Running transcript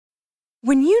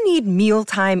When you need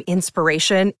mealtime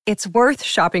inspiration, it's worth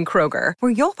shopping Kroger,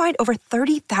 where you'll find over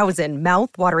 30,000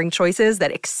 mouth-watering choices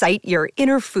that excite your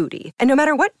inner foodie. And no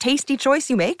matter what tasty choice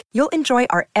you make, you'll enjoy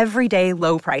our everyday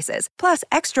low prices, plus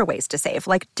extra ways to save,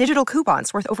 like digital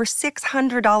coupons worth over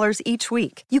 $600 each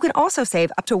week. You can also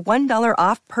save up to $1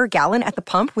 off per gallon at the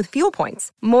pump with fuel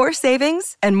points. More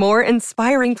savings and more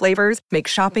inspiring flavors make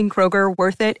shopping Kroger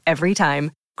worth it every time.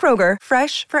 Kroger,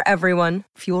 fresh for everyone.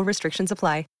 Fuel restrictions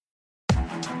apply.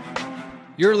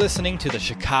 You're listening to the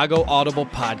Chicago Audible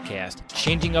Podcast,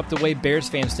 changing up the way Bears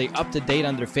fans stay up to date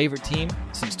on their favorite team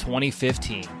since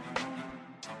 2015.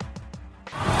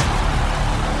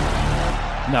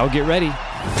 Now get ready,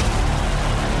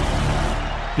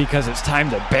 because it's time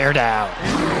to bear down.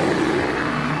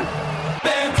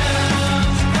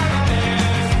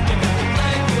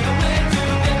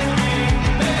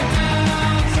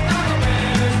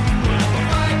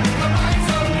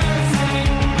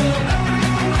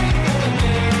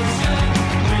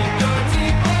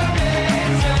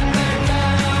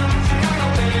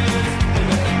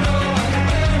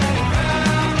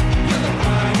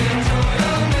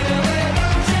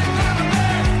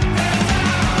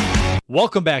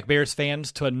 Welcome back, Bears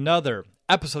fans, to another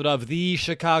episode of the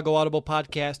Chicago Audible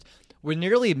Podcast. We're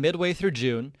nearly midway through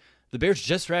June. The Bears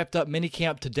just wrapped up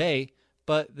minicamp today,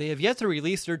 but they have yet to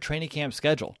release their training camp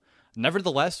schedule.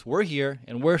 Nevertheless, we're here,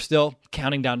 and we're still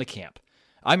counting down to camp.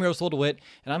 I'm your host, DeWitt,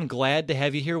 and I'm glad to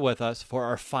have you here with us for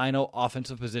our final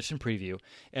offensive position preview,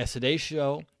 as today's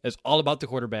show is all about the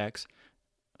quarterbacks.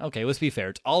 Okay, let's be fair.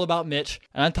 It's all about Mitch.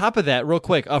 And on top of that, real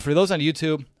quick, for those on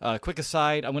YouTube, quick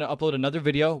aside, I'm going to upload another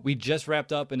video. We just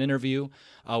wrapped up an interview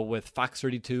with Fox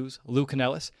 32's Luke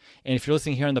Canellis. And if you're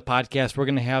listening here on the podcast, we're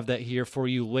going to have that here for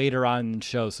you later on in the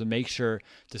show. So make sure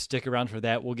to stick around for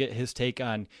that. We'll get his take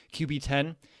on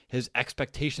QB10, his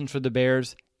expectations for the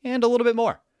Bears, and a little bit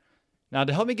more. Now,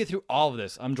 to help me get through all of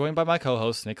this, I'm joined by my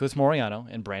co-hosts, Nicholas Moriano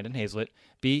and Brandon Hazlett.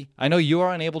 B, I know you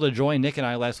are unable to join Nick and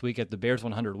I last week at the Bears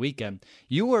 100 weekend.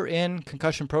 You were in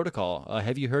concussion protocol.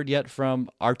 Have you heard yet from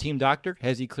our team doctor?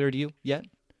 Has he cleared you yet?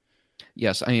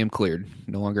 Yes, I am cleared.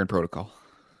 No longer in protocol.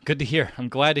 Good to hear. I'm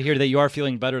glad to hear that you are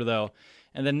feeling better, though.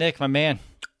 And then, Nick, my man,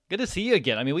 good to see you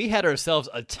again. I mean, we had ourselves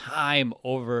a time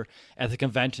over at the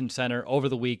convention center over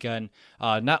the weekend.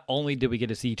 Not only did we get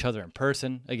to see each other in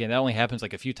person, again, that only happens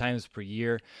like a few times per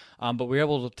year, but we were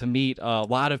able to meet a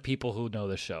lot of people who know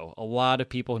the show,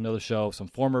 some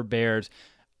former Bears.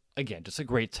 Again, just a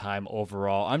great time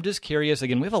overall. I'm just curious.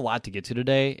 Again, we have a lot to get to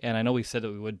today, and I know we said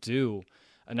that we would do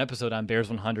an episode on Bears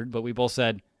 100, but we both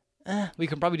said, we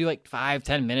can probably do like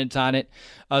 5-10 minutes on it.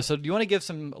 So do you want to give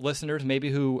some listeners, maybe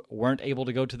who weren't able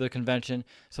to go to the convention,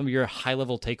 some of your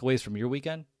high-level takeaways from your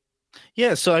weekend?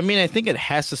 Yeah, so I mean, I think it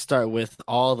has to start with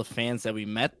all the fans that we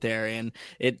met there, and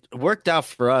it worked out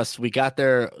for us. We got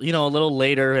there, a little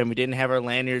later, and we didn't have our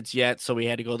lanyards yet, so we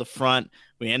had to go to the front.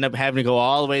 We ended up having to go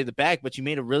all the way to the back, but you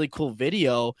made a really cool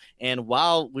video, and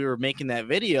while we were making that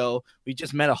video, we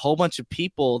just met a whole bunch of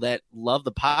people that love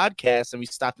the podcast, and we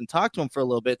stopped and talked to them for a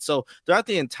little bit. So throughout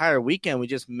the entire weekend, we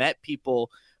just met people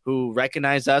who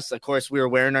recognized us. Of course, we were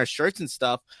wearing our shirts and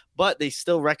stuff, but they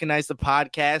still recognize the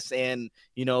podcast and,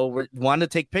 wanted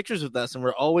to take pictures with us. And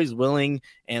we're always willing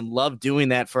and love doing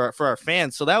that for our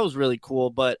fans. So that was really cool.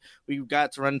 But we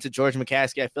got to run into George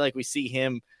McCaskey. I feel like we see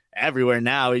him everywhere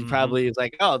now. He probably is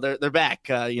like, oh, they're back.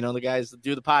 The guys that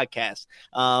do the podcast.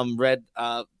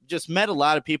 Just met a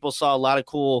lot of people, saw a lot of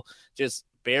cool, just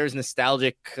Bears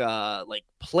nostalgic,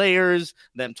 players,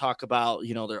 them talk about,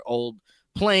 their old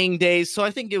playing days. So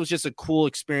I think it was just a cool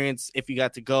experience if you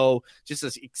got to go just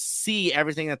to see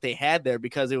everything that they had there,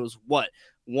 because it was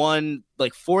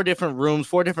 4 different rooms,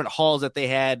 4 different halls that they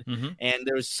had, and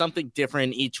there was something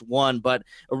different in each one, but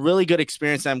a really good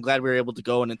experience. I'm glad we were able to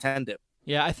go and attend it.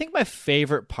 Yeah, I think my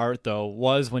favorite part, though,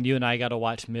 was when you and I got to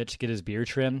watch Mitch get his beard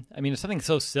trimmed. I mean, it's something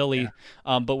so silly,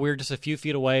 but we were just a few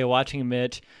feet away watching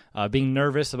Mitch, being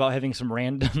nervous about having some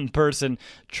random person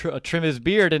trim his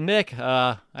beard. And Nick,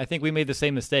 I think we made the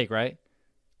same mistake, right?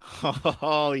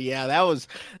 Oh, yeah, that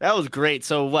was great.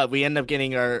 So what, we end up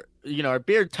getting our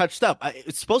beard touched up.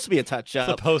 It's supposed to be a touch-up.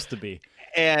 Supposed to be.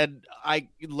 And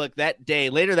later that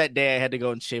day, I had to go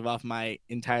and shave off my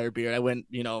entire beard. I went,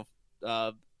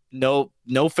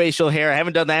 no facial hair. I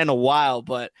haven't done that in a while,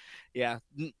 but yeah.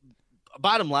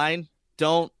 Bottom line,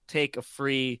 don't take a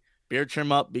free beard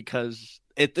trim up because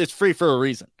it's free for a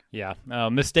reason. Yeah,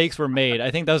 mistakes were made.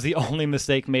 I think that was the only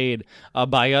mistake made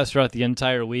by us throughout the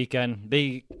entire weekend.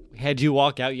 They had you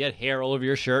walk out, you had hair all over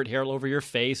your shirt, hair all over your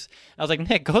face. I was like,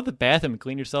 Nick, go to the bathroom and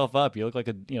clean yourself up. You look like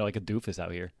a doofus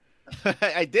out here.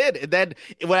 I did. And then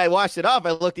when I washed it off,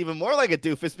 I looked even more like a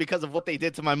doofus because of what they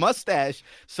did to my mustache.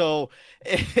 So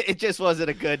it just wasn't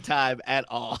a good time at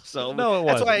all. So No, it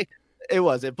that's wasn't. why it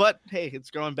wasn't. But hey, it's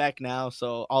growing back now.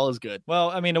 So all is good. Well,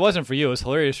 I mean, it wasn't for you. It was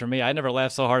hilarious for me. I never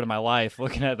laughed so hard in my life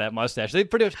looking at that mustache. They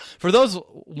pretty much, for those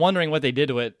wondering what they did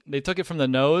to it, they took it from the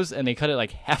nose and they cut it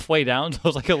like halfway down. So it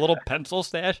was like a little pencil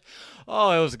stash.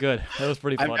 Oh, it was good. It was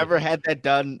pretty funny. I've never had that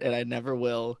done, and I never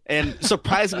will. And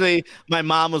surprisingly, my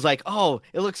mom was like, "Oh,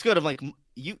 it looks good." I'm like,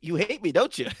 "You hate me,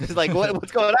 don't you?" It's like,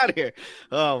 what's going on here?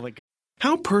 Oh my God.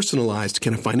 How personalized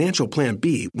can a financial plan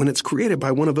be when it's created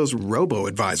by one of those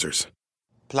robo-advisors?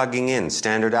 Plugging in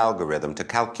standard algorithm to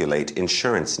calculate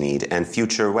insurance need and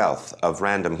future wealth of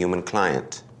random human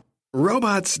client.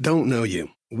 Robots don't know you.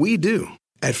 We do.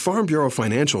 At Farm Bureau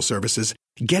Financial Services,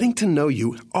 getting to know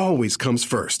you always comes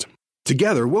first.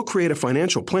 Together, we'll create a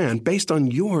financial plan based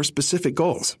on your specific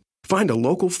goals. Find a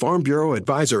local Farm Bureau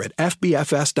advisor at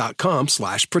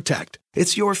fbfs.com/protect.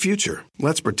 It's your future.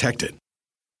 Let's protect it.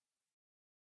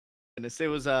 And it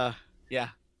was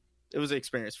it was an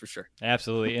experience for sure.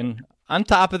 Absolutely. And on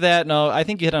top of that, no, I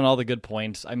think you hit on all the good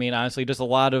points. I mean, honestly, just a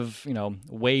lot of,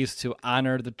 ways to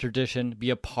honor the tradition, be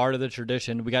a part of the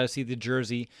tradition. We got to see the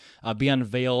jersey be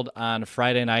unveiled on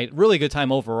Friday night. Really good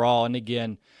time overall. And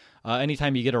again,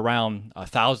 anytime you get around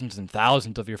thousands and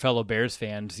thousands of your fellow Bears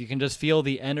fans, you can just feel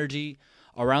the energy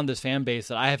around this fan base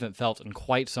that I haven't felt in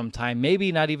quite some time,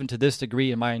 maybe not even to this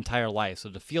degree in my entire life. So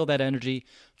to feel that energy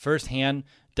firsthand,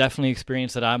 definitely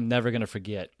experience that I'm never going to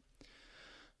forget.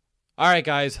 All right,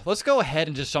 guys, let's go ahead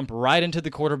and just jump right into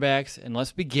the quarterbacks, and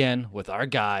let's begin with our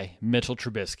guy, Mitchell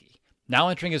Trubisky. Now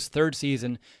entering his third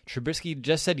season, Trubisky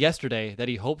just said yesterday that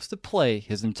he hopes to play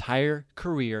his entire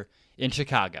career in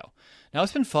Chicago. Now,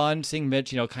 it's been fun seeing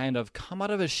Mitch, kind of come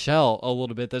out of his shell a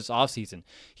little bit this offseason.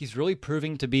 He's really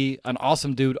proving to be an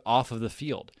awesome dude off of the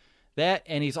field. That,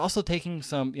 and he's also taking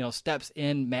some, steps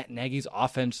in Matt Nagy's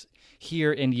offense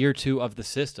here in year 2 of the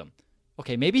system.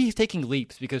 Okay, maybe he's taking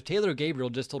leaps because Taylor Gabriel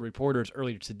just told reporters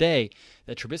earlier today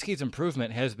that Trubisky's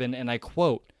improvement has been, and I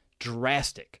quote,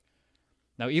 drastic.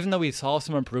 Now, even though we saw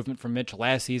some improvement from Mitch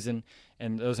last season,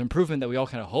 and those improvement that we all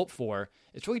kind of hope for,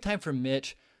 it's really time for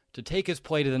Mitch to take his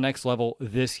play to the next level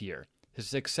this year. His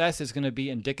success is going to be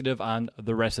indicative on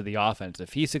the rest of the offense.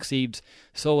 If he succeeds,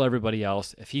 so will everybody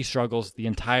else. If he struggles, the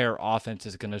entire offense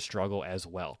is going to struggle as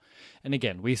well. And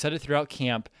again, we said it throughout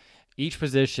camp, each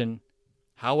position,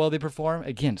 how well they perform,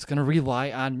 again, it's going to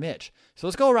rely on Mitch. So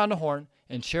let's go around the horn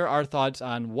and share our thoughts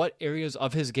on what areas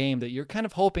of his game that you're kind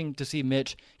of hoping to see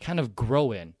Mitch kind of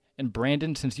grow in. And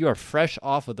Brandon, since you are fresh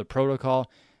off of the protocol,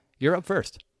 you're up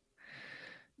first.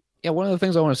 Yeah, one of the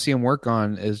things I want to see him work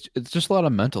on is it's just a lot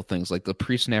of mental things like the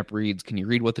pre-snap reads. Can you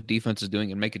read what the defense is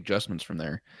doing and make adjustments from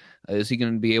there? Is he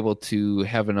going to be able to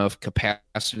have enough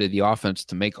capacity of the offense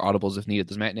to make audibles if needed?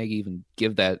 Does Matt Nagy even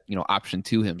give that option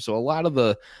to him? So a lot of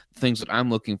the things that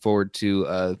I'm looking forward to,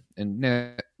 I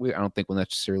don't think we'll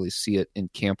necessarily see it in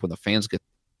camp when the fans get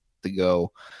to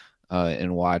go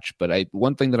and watch. But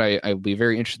one thing that I'll be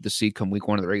very interested to see come week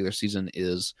 1 of the regular season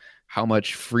is how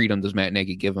much freedom does Matt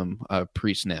Nagy give him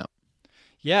pre-snap?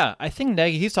 Yeah, I think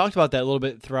Nagy, he's talked about that a little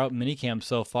bit throughout minicamp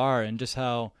so far, and just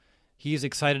how he's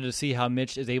excited to see how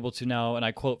Mitch is able to now, and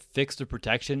I quote, fix the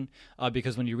protection,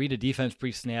 because when you read a defense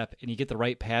pre-snap and you get the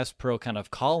right pass pro kind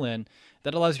of call in,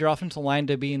 that allows your offensive line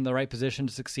to be in the right position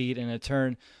to succeed. And in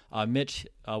turn, Mitch,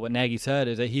 what Nagy said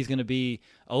is that he's going to be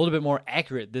a little bit more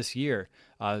accurate this year.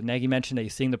 Nagy mentioned that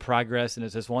he's seeing the progress, and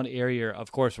it's this one area,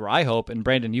 of course, where I hope, and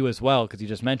Brandon, you as well, because you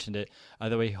just mentioned it,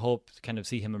 that we hope to kind of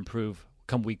see him improve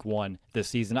come week 1 this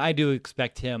season. I do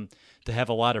expect him to have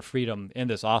a lot of freedom in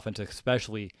this offense,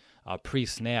 especially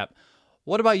pre-snap.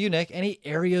 What about you, Nick? Any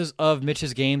areas of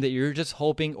Mitch's game that you're just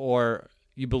hoping or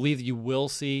you believe you will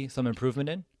see some improvement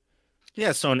in?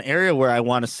 Yeah, so an area where I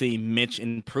want to see Mitch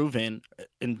improve in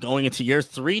and going into year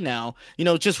 3 now,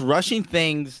 just rushing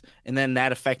things and then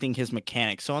that affecting his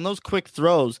mechanics. So on those quick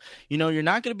throws, you're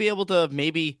not going to be able to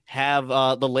maybe have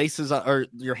the laces or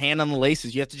your hand on the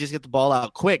laces. You have to just get the ball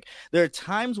out quick. There are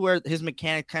times where his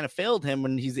mechanic kind of failed him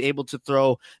when he's able to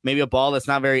throw maybe a ball that's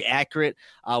not very accurate.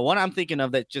 One I'm thinking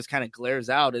of that just kind of glares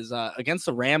out is against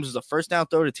the Rams is a first down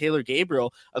throw to Taylor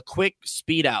Gabriel, a quick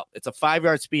speed out. It's a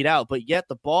 5-yard speed out, but yet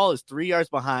the ball is 3 yards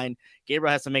behind.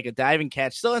 Gabriel has to make a diving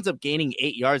catch, still ends up gaining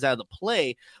 8 yards out of the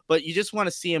play, but you just want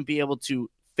to see him be able to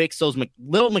fix those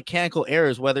little mechanical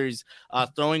errors, whether he's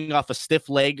throwing off a stiff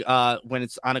leg when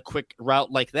it's on a quick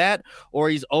route like that, or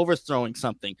he's overthrowing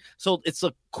something. So it's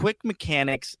a quick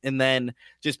mechanics and then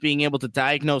just being able to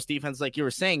diagnose defense like you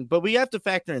were saying. But we have to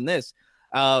factor in this.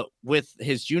 With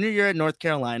his junior year at North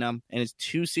Carolina and his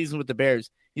 2 seasons with the Bears,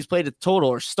 He's played a total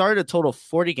or started a total of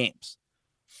 40 games.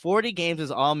 40 games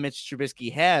is all Mitch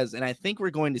Trubisky has, and I think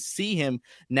we're going to see him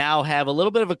now have a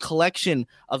little bit of a collection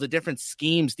of the different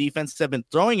schemes defenses have been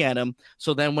throwing at him.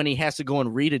 So then when he has to go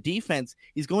and read a defense,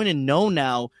 he's going to know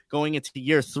now going into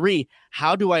year 3,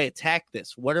 how do I attack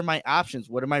this? What are my options?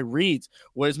 What are my reads?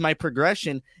 What is my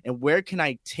progression? And where can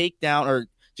I take down or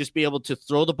just be able to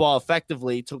throw the ball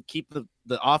effectively to keep the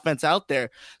offense out there?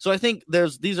 So I think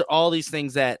these are all these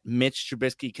things that Mitch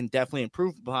Trubisky can definitely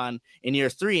improve upon in year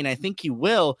 3. And I think he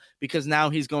will, because now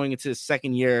he's going into his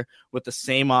second year with the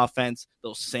same offense,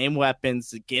 those same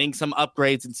weapons, getting some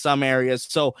upgrades in some areas.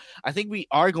 So I think we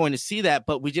are going to see that,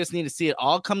 but we just need to see it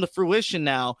all come to fruition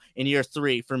now in year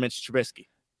 3 for Mitch Trubisky.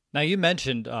 Now, you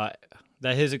mentioned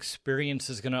that his experience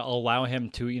is going to allow him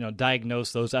to,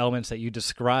 diagnose those elements that you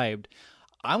described.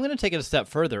 I'm going to take it a step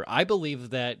further. I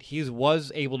believe that he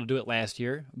was able to do it last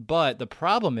year, but the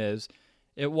problem is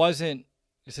it wasn't,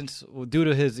 since due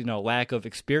to his lack of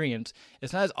experience,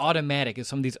 it's not as automatic as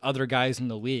some of these other guys in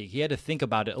the league. He had to think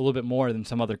about it a little bit more than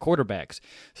some other quarterbacks.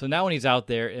 So now when he's out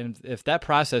there, and if that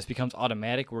process becomes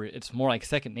automatic, where it's more like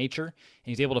second nature, and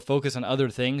he's able to focus on other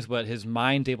things, but his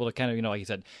mind's able to kind of, like you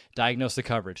said, diagnose the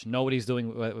coverage, know what he's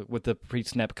doing with the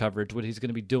pre-snap coverage, what he's going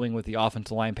to be doing with the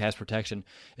offensive line pass protection.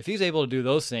 If he's able to do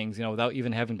those things, without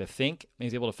even having to think, and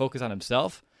he's able to focus on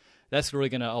himself, that's really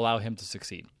going to allow him to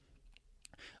succeed.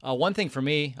 One thing for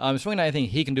me, it's really not anything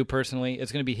he can do personally.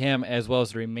 It's going to be him as well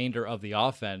as the remainder of the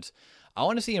offense. I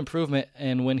want to see improvement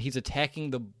in when he's attacking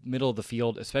the middle of the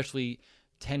field, especially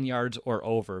 10 yards or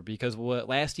over, because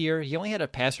last year he only had a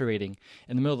passer rating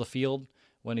in the middle of the field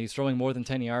when he's throwing more than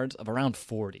 10 yards of around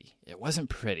 40. It wasn't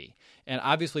pretty. And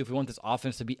obviously, if we want this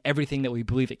offense to be everything that we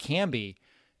believe it can be,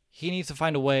 he needs to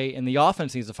find a way, and the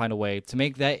offense needs to find a way to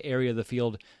make that area of the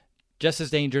field just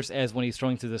as dangerous as when he's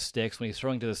throwing to the sticks, when he's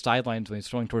throwing to the sidelines, when he's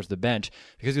throwing towards the bench,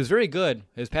 because he was very good.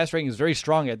 His pass rating is very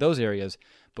strong at those areas,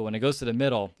 but when it goes to the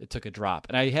middle, it took a drop.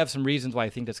 And I have some reasons why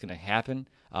I think that's going to happen.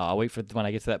 I'll wait for when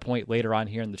I get to that point later on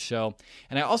here in the show.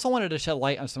 And I also wanted to shed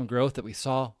light on some growth that we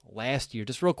saw last year,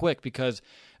 just real quick, because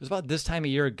it was about this time a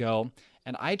year ago,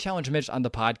 and I challenged Mitch on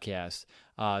the podcast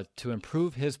to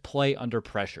improve his play under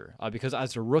pressure. Because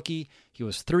as a rookie, he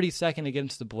was 32nd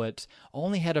against the blitz,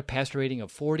 only had a passer rating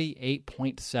of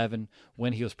 48.7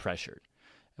 when he was pressured,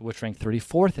 which ranked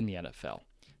 34th in the NFL.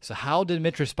 So how did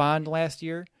Mitch respond last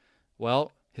year?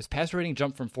 Well, his passer rating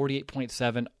jumped from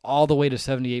 48.7 all the way to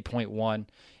 78.1,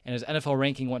 and his NFL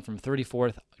ranking went from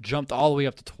 34th, jumped all the way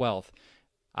up to 12th.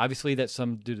 Obviously, that's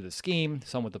some due to the scheme,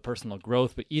 some with the personal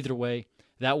growth, but either way,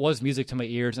 that was music to my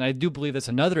ears, and I do believe that's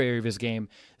another area of his game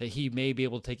that he may be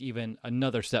able to take even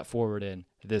another step forward in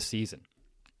this season.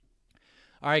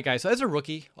 All right, guys, so as a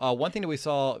rookie, one thing that we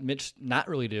saw Mitch not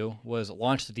really do was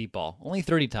launch the deep ball, only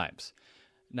 30 times.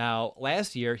 Now,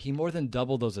 last year, he more than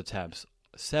doubled those attempts,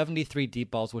 73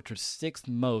 deep balls, which was 6th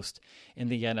most in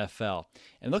the NFL.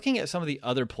 And looking at some of the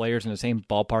other players in the same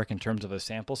ballpark in terms of a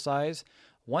sample size,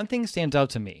 one thing stands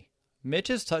out to me.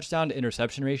 Mitch's touchdown to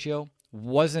interception ratio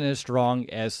wasn't as strong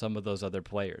as some of those other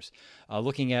players.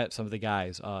 Looking at some of the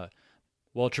guys,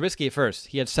 Trubisky at first,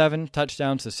 he had 7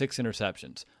 touchdowns to 6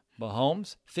 interceptions.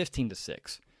 Mahomes,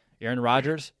 15-6. Aaron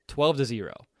Rodgers,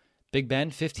 12-0. Big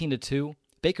Ben, 15-2.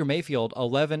 Baker Mayfield,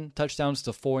 11 touchdowns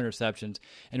to 4 interceptions.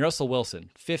 And Russell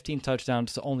Wilson, 15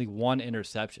 touchdowns to only 1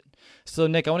 interception. So,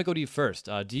 Nick, I want to go to you first.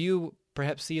 Do you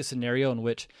perhaps see a scenario in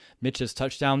which Mitch's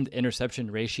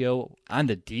touchdown-interception ratio on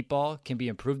the deep ball can be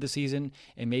improved this season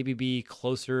and maybe be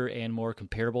closer and more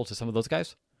comparable to some of those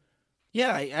guys?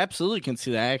 Yeah, I absolutely can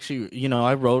see that. Actually,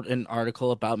 I wrote an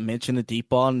article about Mitch and the deep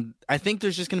ball, and I think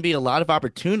there's just going to be a lot of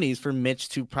opportunities for Mitch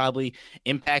to probably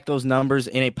impact those numbers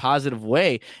in a positive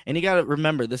way. And you got to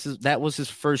remember, that was his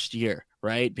first year,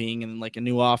 right? Being in like a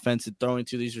new offense and throwing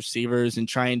to these receivers and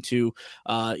trying to,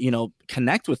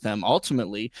 connect with them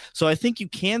ultimately. So I think you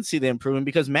can see the improvement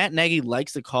because Matt Nagy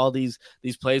likes to call these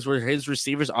plays where his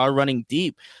receivers are running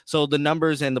deep. So the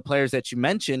numbers and the players that you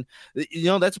mentioned,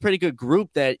 that's a pretty good group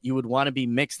that you would want to be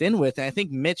mixed in with. And I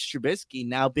think Mitch Trubisky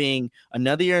now being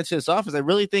another year into this offense, I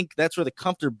really think that's where the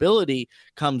comfortability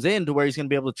comes in to where he's going to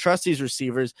be able to trust these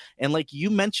receivers. And like you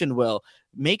mentioned, Will,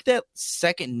 make that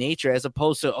second nature as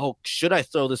opposed to, should I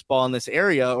throw this ball in this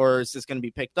area or is this going to be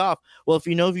picked off? Well, if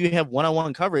if you have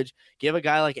one-on-one coverage, give a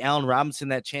guy like Allen Robinson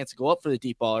that chance to go up for the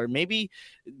deep ball, or maybe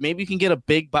you can get a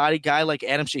big body guy like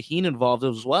Adam Shaheen involved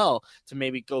as well to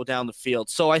maybe go down the field.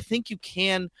 So I think you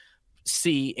can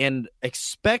see and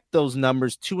expect those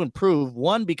numbers to improve.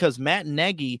 One, because Matt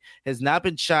Nagy has not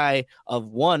been shy of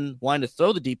one, wanting to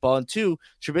throw the deep ball, and two,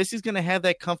 Trubisky's going to have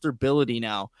that comfortability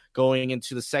now going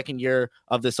into the second year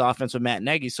of this offense with Matt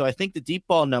Nagy. So I think the deep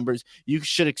ball numbers, you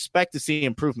should expect to see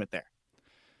improvement there.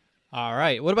 All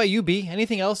right. What about you, B?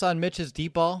 Anything else on Mitch's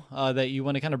deep ball that you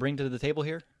want to kind of bring to the table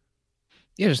here?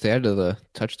 Yeah, just to add to the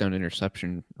touchdown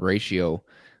interception ratio.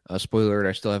 Spoiler alert,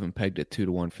 I still haven't pegged it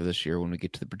 2-1 for this year when we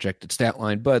get to the projected stat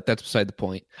line, but that's beside the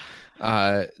point.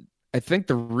 I think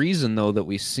the reason, though, that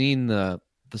we've seen the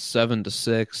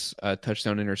 7-6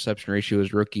 touchdown interception ratio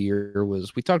his rookie year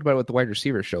was, we talked about it with the wide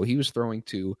receiver show. He was throwing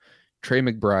to Trey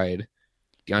McBride.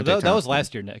 That was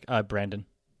last year, Nick. Brandon.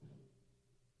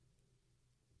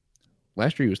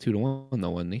 Last year he was 2-1,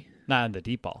 though, wasn't he? Not in the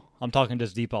deep ball. I'm talking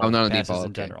just deep ball. Oh, not on passes deep ball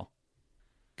in okay. general.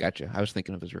 Gotcha. I was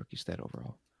thinking of his rookie stat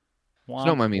overall. Womp, So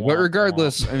don't mind me. But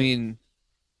regardless, womp. I mean,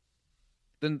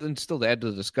 then still to add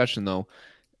to the discussion, though,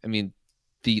 I mean,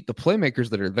 the playmakers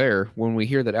that are there, when we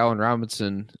hear that Allen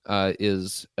Robinson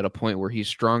is at a point where he's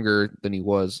stronger than he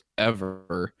was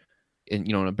ever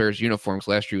in a Bears uniform, because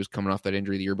last year he was coming off that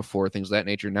injury the year before, things of that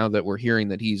nature. Now that we're hearing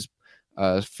that he's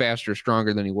faster,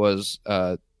 stronger than he was,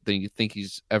 than you think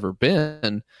he's ever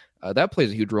been, that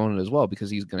plays a huge role in it as well, because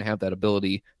he's going to have that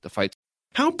ability to fight.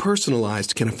 How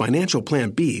personalized can a financial plan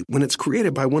be when it's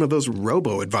created by one of those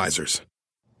robo-advisors?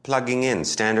 Plugging in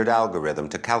standard algorithm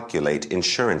to calculate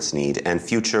insurance need and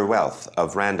future wealth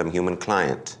of random human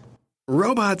client.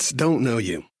 Robots don't know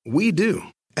you. We do.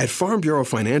 At Farm Bureau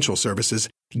Financial Services,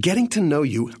 getting to know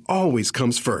you always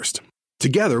comes first.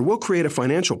 Together, we'll create a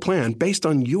financial plan based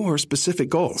on your specific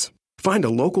goals. Find a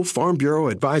local Farm Bureau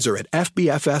advisor at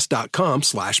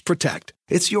fbfs.com/protect.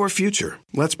 It's your future.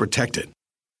 Let's protect it.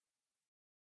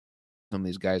 Some of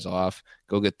these guys off,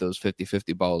 go get those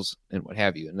 50-50 balls and what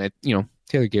have you. And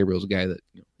Taylor Gabriel's a guy that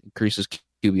increases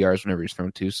QBRs whenever he's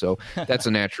thrown to. So that's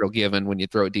a natural given when you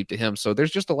throw it deep to him. So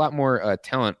there's just a lot more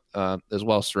talent as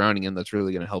well surrounding him that's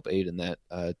really going to help aid in that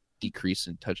decrease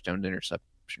in touchdown to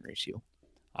interception ratio.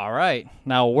 All right.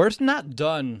 Now, we're not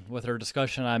done with our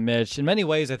discussion on Mitch. In many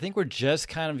ways, I think we're just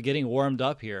kind of getting warmed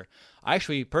up here. I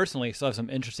actually, personally, still have some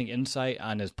interesting insight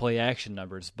on his play action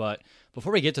numbers. But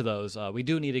before we get to those, we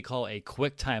do need to call a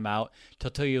quick timeout to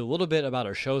tell you a little bit about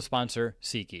our show sponsor,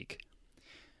 SeatGeek.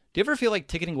 Do you ever feel like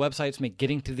ticketing websites make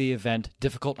getting to the event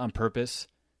difficult on purpose?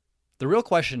 The real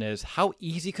question is, how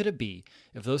easy could it be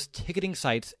if those ticketing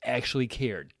sites actually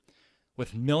cared?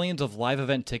 With millions of live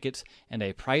event tickets and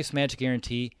a price match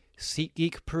guarantee,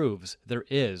 SeatGeek proves there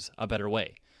is a better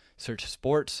way. Search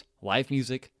sports, live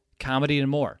music, comedy,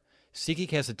 and more.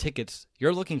 SeatGeek has the tickets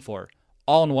you're looking for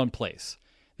all in one place.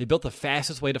 They built the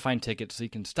fastest way to find tickets so you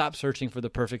can stop searching for the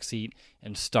perfect seat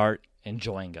and start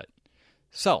enjoying it.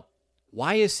 So,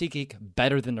 why is SeatGeek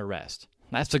better than the rest?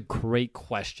 That's a great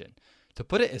question. To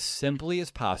put it as simply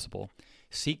as possible,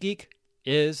 SeatGeek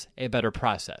is a better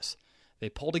process. They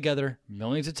pull together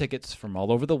millions of tickets from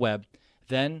all over the web,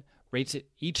 then rates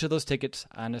each of those tickets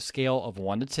on a scale of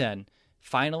 1 to 10.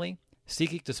 Finally,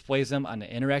 SeatGeek displays them on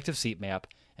an interactive seat map,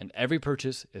 and every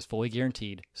purchase is fully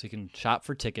guaranteed so you can shop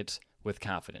for tickets with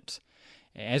confidence.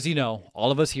 As you know, all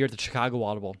of us here at the Chicago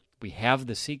Audible, we have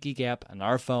the SeatGeek app on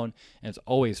our phone, and it's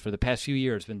always, for the past few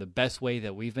years, been the best way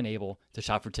that we've been able to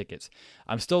shop for tickets.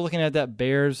 I'm still looking at that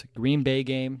Bears-Green Bay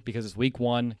game because it's week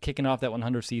 1, kicking off that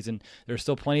 100 season. There's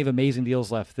still plenty of amazing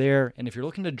deals left there, and if you're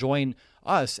looking to join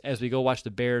us as we go watch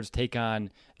the Bears take on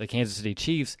the Kansas City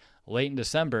Chiefs late in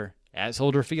December at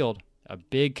Soldier Field, a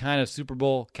big kind of Super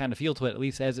Bowl kind of feel to it, at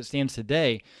least as it stands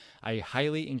today, I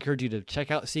highly encourage you to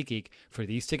check out SeatGeek for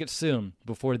these tickets soon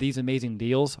before these amazing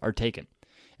deals are taken.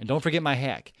 And don't forget my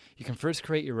hack. You can first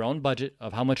create your own budget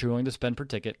of how much you're willing to spend per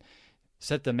ticket,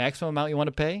 set the maximum amount you want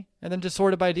to pay, and then just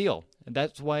sort it by deal. And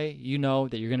that's why you know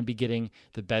that you're going to be getting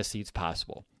the best seats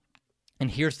possible. And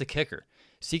here's the kicker.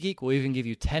 SeatGeek will even give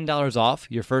you $10 off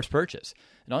your first purchase.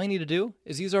 And all you need to do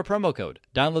is use our promo code.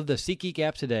 Download the SeatGeek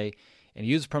app today and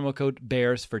use promo code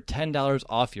BEARS for $10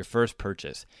 off your first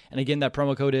purchase. And again, that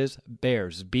promo code is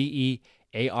BEARS,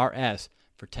 BEARS,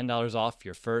 for $10 off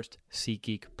your first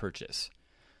SeatGeek purchase.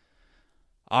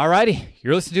 Alrighty,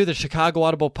 you're listening to the Chicago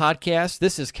Audible Podcast.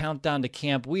 This is Countdown to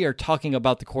Camp. We are talking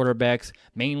about the quarterbacks,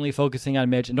 mainly focusing on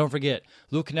Mitch. And don't forget,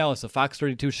 Luke Canellis of Fox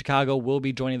 32 Chicago will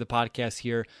be joining the podcast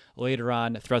here later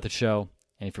on throughout the show.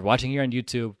 And if you're watching here on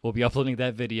YouTube, we'll be uploading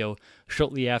that video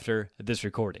shortly after this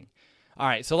recording. All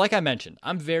right, so like I mentioned,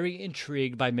 I'm very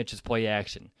intrigued by Mitch's play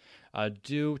action.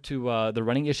 Due to the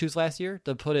running issues last year,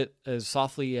 to put it as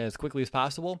softly as quickly as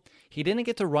possible, he didn't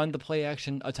get to run the play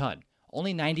action a ton,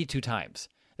 only 92 times.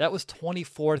 That was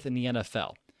 24th in the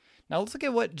NFL. Now let's look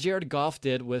at what Jared Goff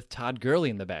did with Todd Gurley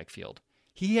in the backfield.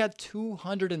 He had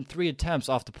 203 attempts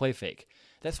off the play fake.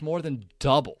 That's more than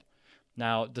double.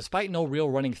 Now, despite no real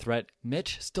running threat,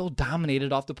 Mitch still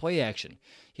dominated off the play action.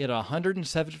 He had a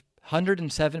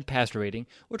 107 passer rating,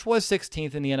 which was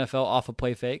 16th in the NFL off of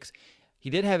play fakes. He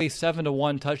did have a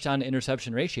 7-to-1 touchdown to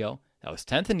interception ratio. That was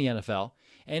 10th in the NFL.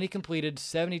 And he completed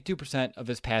 72% of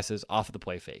his passes off of the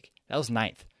play fake. That was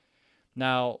 9th.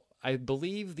 Now, I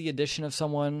believe the addition of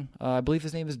someone, I believe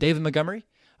his name is David Montgomery.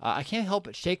 I can't help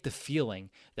but shake the feeling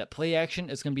that play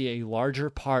action is going to be a larger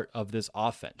part of this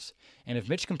offense. And if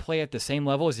Mitch can play at the same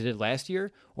level as he did last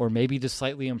year, or maybe just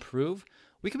slightly improve,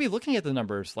 we could be looking at the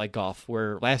numbers like Goff,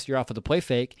 where last year off of the play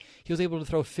fake, he was able to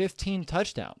throw 15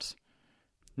 touchdowns.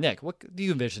 Nick, what do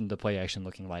you envision the play action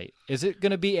looking like? Is it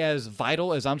going to be as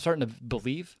vital as I'm starting to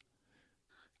believe?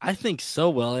 I think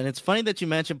so, Will. And it's funny that you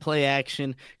mentioned play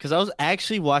action because I was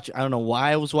actually watching, I don't know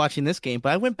why I was watching this game,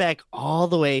 but I went back all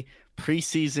the way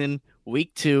preseason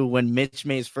week 2 when Mitch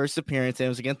made his first appearance and it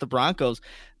was against the Broncos.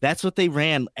 That's what they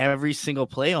ran every single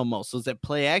play almost, was that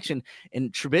play action.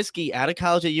 And Trubisky out of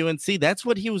college at UNC, that's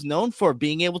what he was known for,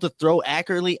 being able to throw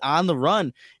accurately on the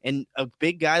run. And a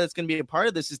big guy that's going to be a part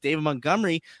of this is David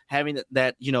Montgomery, having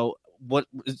that, what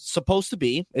is supposed to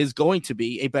be is going to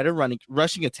be a better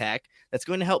rushing attack that's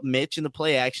going to help Mitch in the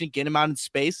play action, get him out in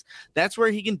space. That's where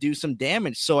he can do some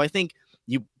damage. So I think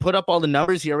you put up all the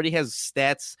numbers. He already has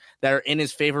stats that are in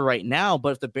his favor right now.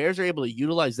 But if the Bears are able to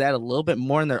utilize that a little bit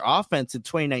more in their offense in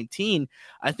 2019,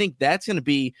 I think that's going to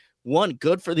be, one,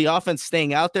 good for the offense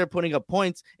staying out there, putting up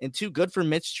points, and 2, good for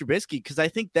Mitch Trubisky, because I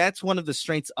think that's one of the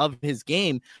strengths of his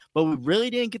game, but we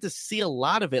really didn't get to see a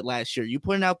lot of it last year. You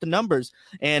putting out the numbers,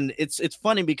 and it's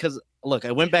funny because, look,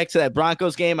 I went back to that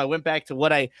Broncos game. I went back to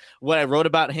what I wrote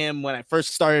about him when I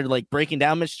first started breaking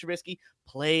down Mitch Trubisky.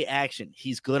 Play action.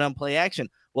 He's good on play action.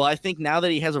 Well, I think now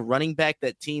that he has a running back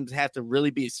that teams have to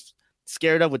really be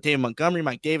scared of with David Montgomery,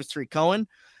 Mike Davis, Tariq Cohen,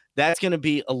 that's going to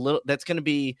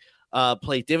be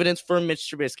play dividends for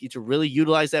Mitch Trubisky to really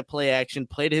utilize that play action,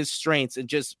 play to his strengths, and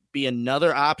just be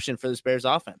another option for this Bears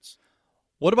offense.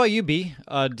 What about you, B?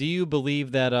 Do you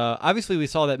believe that, obviously we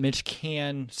saw that Mitch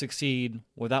can succeed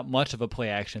without much of a play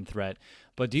action threat,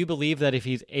 but do you believe that if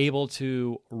he's able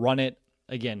to run it,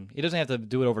 again, he doesn't have to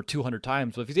do it over 200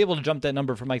 times, but if he's able to jump that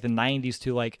number from the 90s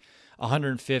to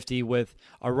 150 with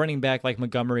a running back like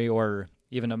Montgomery or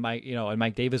even a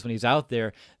Mike Davis when he's out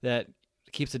there, that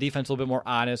keeps the defense a little bit more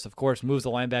honest, of course, moves the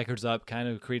linebackers up, kind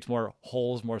of creates more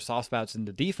holes, more soft spots in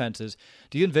the defenses.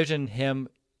 Do you envision him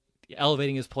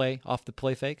elevating his play off the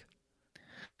play fake?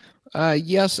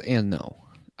 Yes and no.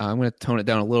 I'm going to tone it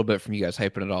down a little bit from you guys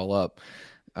hyping it all up.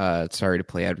 Sorry to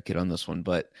play advocate on this one,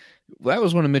 but that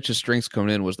was one of Mitch's strengths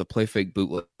coming in, was the play fake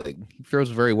bootleg. He throws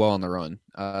very well on the run.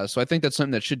 So I think that's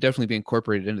something that should definitely be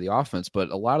incorporated into the offense, but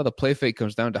a lot of the play fake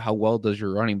comes down to how well does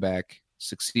your running back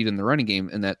succeed in the running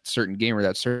game in that certain game or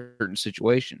that certain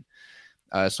situation.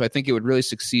 So I think it would really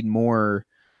succeed more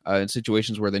in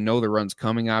situations where they know the run's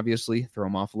coming, obviously, throw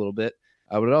them off a little bit.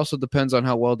 But it also depends on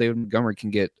how well David Montgomery can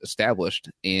get established.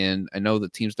 And I know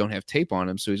that teams don't have tape on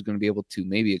him, so he's going to be able to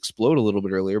maybe explode a little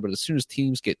bit earlier. But as soon as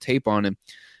teams get tape on him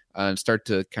and start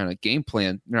to kind of game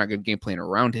plan, they're not going to game plan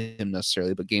around him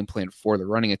necessarily, but game plan for the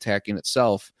running attack in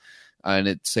itself, and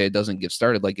it doesn't get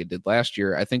started like it did last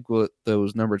year, I think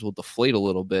those numbers will deflate a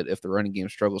little bit if the running game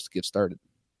struggles to get started.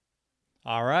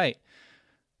 All right.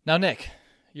 Now, Nick,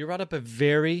 you brought up a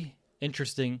very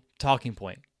interesting talking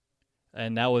point,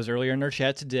 and that was earlier in our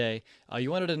chat today. You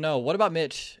wanted to know, what about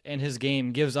Mitch and his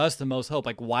game gives us the most hope?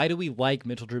 Why do we like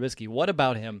Mitchell Trubisky? What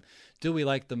about him do we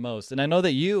like the most? And I know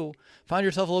that you found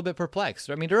yourself a little bit perplexed.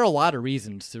 I mean, there are a lot of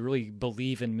reasons to really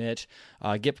believe in Mitch,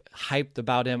 get hyped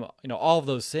about him, all of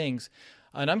those things.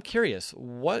 And I'm curious,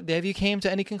 what have you came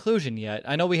to any conclusion yet?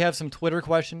 I know we have some Twitter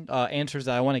answers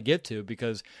that I want to get to,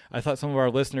 because I thought some of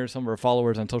our listeners, some of our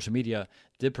followers on social media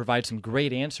did provide some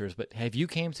great answers. But have you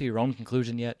came to your own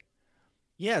conclusion yet?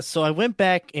 Yeah, so I went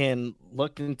back and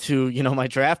looked into, my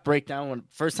draft breakdown.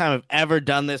 First time I've ever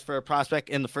done this for a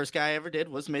prospect, and the first guy I ever did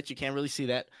was Mitch. You can't really see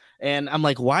that. And I'm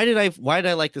like, why did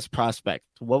I like this prospect?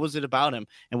 What was it about him?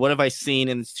 And what have I seen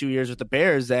in his 2 years with the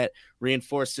Bears that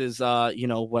reinforces,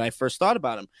 what I first thought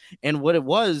about him? And what it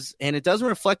was, and it doesn't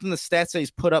reflect in the stats that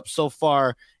he's put up so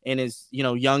far in his,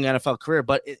 young NFL career,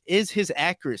 but it is his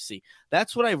accuracy.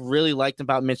 That's what I really liked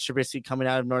about Mitch Trubisky coming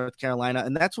out of North Carolina.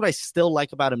 And that's what I still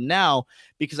like about him now,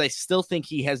 because I still think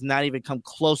he has not even come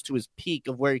close to his peak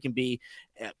of where he can be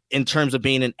in terms of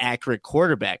being an accurate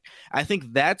quarterback. I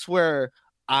think that's where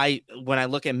when I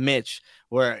look at Mitch,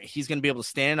 where he's going to be able to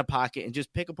stand in a pocket and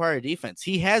just pick apart a defense.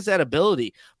 He has that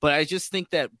ability, but I just think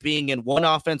that being in one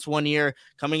offense one year,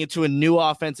 coming into a new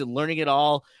offense and learning it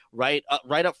all right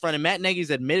up front, and Matt Nagy's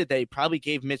admitted that he probably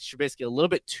gave Mitch Trubisky a little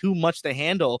bit too much to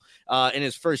handle in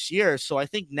his first year. So I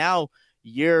think now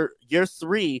year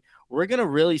 3, we're going to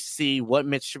really see what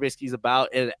Mitch Trubisky is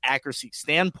about at an accuracy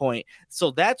standpoint.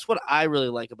 So that's what I really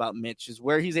like about Mitch, is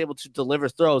where he's able to deliver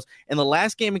throws. And the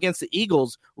last game against the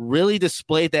Eagles really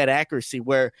displayed that accuracy,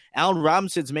 where Allen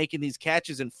Robinson's making these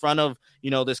catches in front of,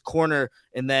 this corner,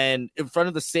 and then in front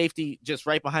of the safety just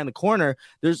right behind the corner.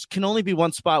 There's can only be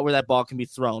one spot where that ball can be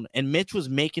thrown, and Mitch was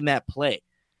making that play.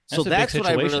 So that's what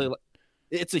I really like.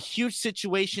 It's a huge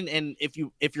situation, and if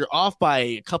you're off by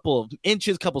a couple of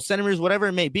inches, couple centimeters, whatever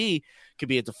it may be, could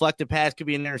be a deflected pass, could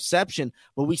be an interception,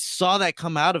 but we saw that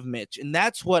come out of Mitch, and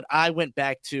that's what I went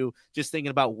back to, just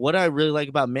thinking about what I really like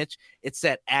about Mitch. It's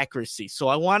that accuracy. So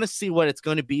I want to see what it's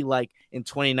going to be like in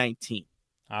 2019.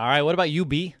 All right, what about you,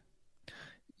 B?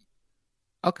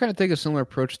 I'll kind of take a similar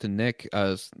approach to Nick.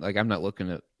 I'm not looking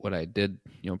at what I did,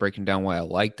 breaking down why I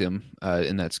liked him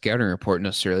in that scouting report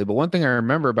necessarily. But one thing I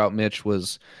remember about Mitch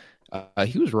was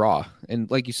he was raw. And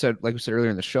like we said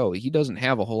earlier in the show, he doesn't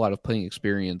have a whole lot of playing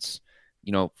experience,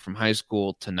 from high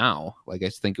school to now. Like, I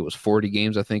think it was 40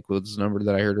 games, I think was the number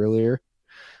that I heard earlier.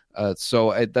 That's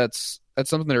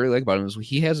something that I really like about him, is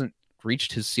he hasn't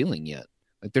reached his ceiling yet.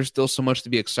 Like, there's still so much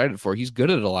to be excited for. He's good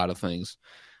at a lot of things.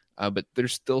 But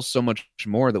there's still so much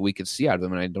more that we could see out of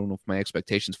him, and I don't know if my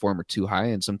expectations for him are too high,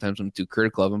 and sometimes I'm too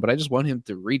critical of him, but I just want him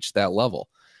to reach that level.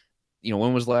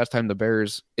 When was the last time the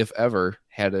Bears, if ever,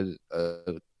 had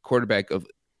a quarterback of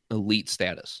elite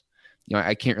status?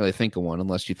 I can't really think of one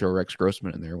unless you throw Rex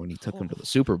Grossman in there when he took him to the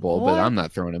Super Bowl, but I'm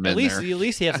not throwing him in there. At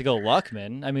least he has to go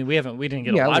Luckman. I mean, we didn't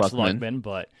get to watch Luckman,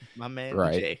 but my man,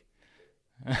 right?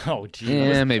 DJ. Oh, geez.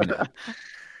 Yeah, maybe not.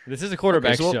 This is a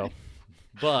quarterback show,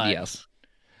 but yes.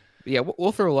 Yeah,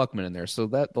 we'll throw Luckman in there. So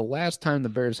that the last time the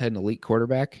Bears had an elite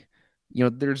quarterback,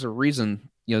 there's a reason.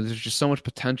 There's just so much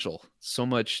potential, so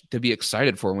much to be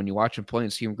excited for when you watch him play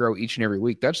and see him grow each and every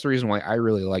week. That's the reason why I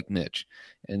really like Mitch.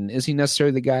 And is he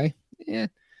necessarily the guy? Yeah,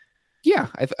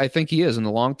 I think he is. In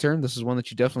the long term, this is one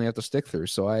that you definitely have to stick through.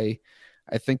 So I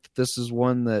think that this is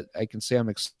one that I can say I'm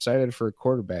excited for a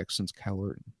quarterback since Kyle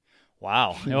Orton.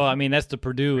 Wow. Well, I mean, that's the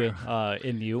Purdue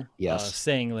in you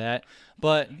saying that.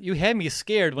 But you had me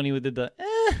scared when he did the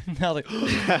I was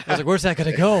like, where's that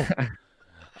going to go?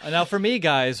 Now, for me,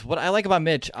 guys, what I like about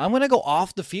Mitch, I'm going to go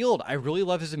off the field. I really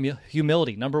love his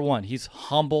humility. Number one, he's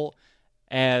humble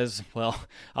as, well,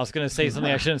 I was going to say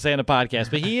something I shouldn't say on a podcast,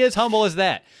 but he is humble as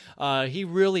that. He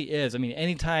really is. I mean,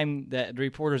 anytime that the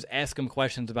reporters ask him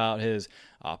questions about his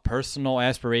personal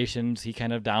aspirations, he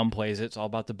kind of downplays it. It's all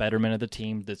about the betterment of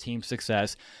the team's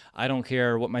success. I don't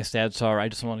care what my stats are. I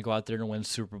just want to go out there and win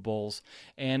Super Bowls.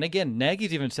 And again,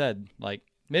 Nagy's even said, like,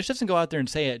 Mitch doesn't go out there and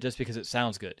say it just because it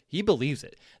sounds good. He believes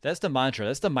it. That's the mantra.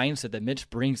 That's the mindset that Mitch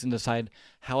brings inside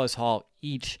Hallis Hall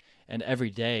each and every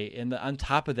day. And on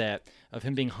top of that, of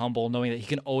him being humble, knowing that he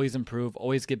can always improve,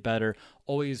 always get better,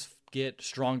 always get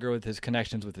stronger with his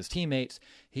connections with his teammates,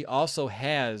 he also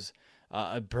has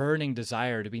a burning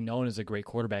desire to be known as a great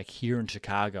quarterback here in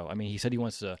Chicago. I mean, he said he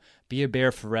wants to be a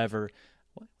Bear forever.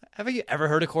 Have you ever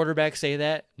heard a quarterback say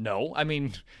that? No. I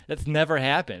mean, that's never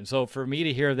happened. So for me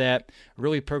to hear that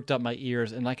really perked up my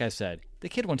ears. And like I said, the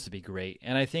kid wants to be great.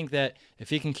 And I think that if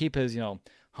he can keep his,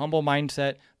 humble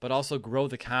mindset, but also grow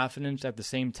the confidence at the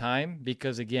same time,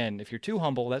 because again, if you're too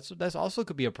humble, that's also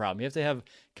could be a problem. You have to have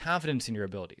confidence in your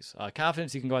abilities.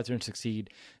 Confidence you can go out there and succeed,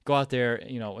 go out there,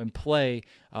 and play,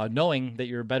 knowing that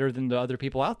you're better than the other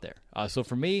people out there. So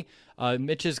for me,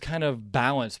 Mitch's kind of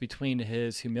balance between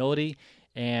his humility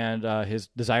and his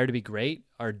desire to be great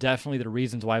are definitely the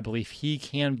reasons why I believe he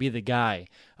can be the guy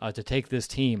to take this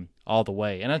team all the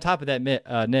way. And on top of that,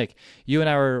 Nick, you and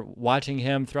I were watching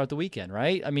him throughout the weekend,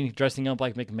 right? I mean, dressing up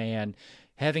like McMahon,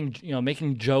 having,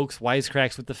 making jokes,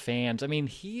 wisecracks with the fans. I mean,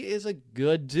 he is a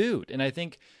good dude, and I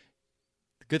think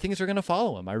good things are going to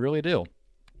follow him. I really do.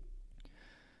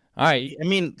 All right. I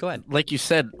mean, go ahead. Like you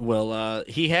said, Will,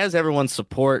 he has everyone's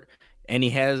support, and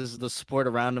he has the support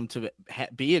around him to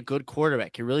be a good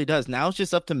quarterback. He really does. Now it's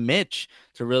just up to Mitch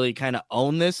to really kind of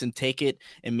own this and take it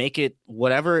and make it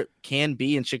whatever it can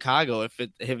be in Chicago. If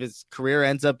his career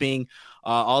ends up being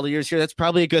all the years here, that's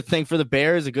probably a good thing for the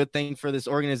Bears, a good thing for this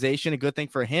organization, a good thing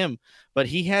for him. But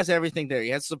he has everything there. He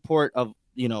has support of,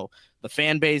 the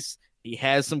fan base. He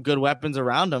has some good weapons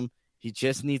around him. He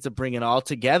just needs to bring it all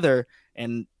together.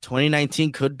 And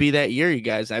 2019 could be that year, you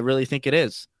guys. I really think it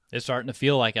is. It's starting to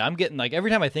feel like it. I'm getting like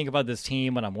every time I think about this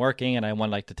team when I'm working and I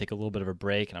want like to take a little bit of a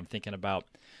break and I'm thinking about,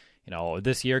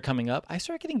 this year coming up, I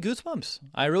start getting goosebumps.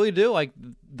 I really do. Like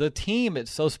the team,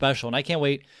 it's so special. And I can't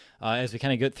wait as we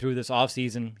kind of get through this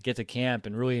offseason, get to camp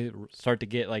and really start to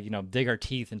get dig our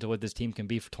teeth into what this team can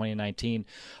be for 2019.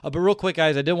 But real quick,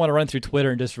 guys, I did want to run through Twitter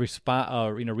and just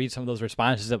respond, read some of those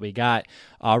responses that we got.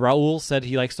 Raul said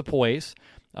he likes to poise.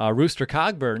 Rooster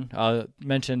Cogburn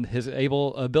mentioned his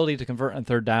ability to convert on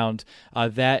third downs.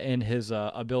 That and his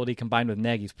ability combined with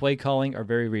Nagy's play calling are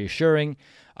very reassuring.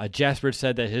 Jasper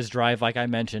said that his drive, like I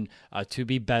mentioned, to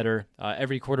be better.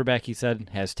 Every quarterback, he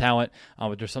said, has talent,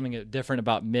 but there's something different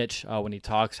about Mitch when he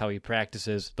talks, how he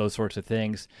practices, those sorts of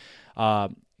things.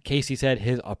 Casey said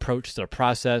his approach to the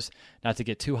process, not to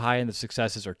get too high in the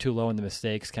successes or too low in the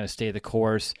mistakes, kind of stay the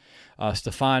course.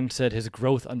 Stefan said his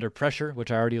growth under pressure,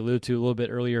 which I already alluded to a little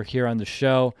bit earlier here on the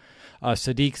show.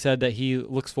 Sadiq said that he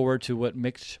looks forward to what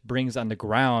Mitch brings on the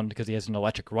ground because he has an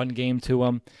electric run game to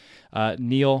him.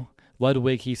 Neil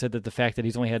Ludwig, he said that the fact that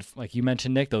he's only had, like you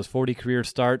mentioned, Nick, those 40 career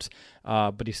starts,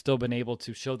 but he's still been able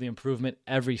to show the improvement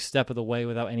every step of the way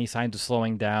without any signs of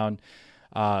slowing down.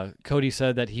 Cody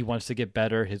said that he wants to get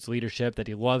better, his leadership, that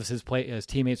he loves his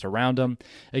teammates around him.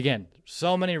 Again,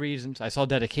 so many reasons. I saw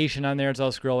dedication on there as I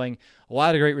was scrolling. A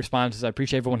lot of great responses. I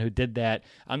appreciate everyone who did that.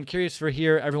 I'm curious for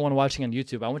everyone watching on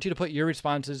YouTube. I want you to put your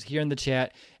responses here in the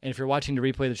chat, and if you're watching to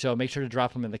replay the show, make sure to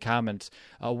drop them in the comments.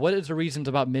 What is the reasons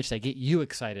about Mitch that get you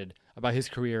excited about his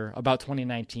career, about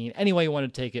 2019? Any way you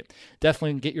want to take it,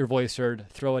 definitely get your voice heard.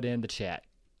 Throw it in the chat.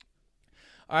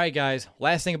 All right, guys,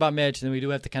 last thing about Mitch, and then we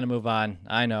do have to kind of move on.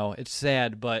 I know, it's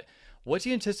sad, but what do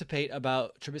you anticipate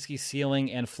about Trubisky's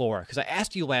ceiling and floor? Because I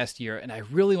asked you last year, and I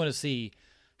really want to see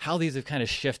how these have kind of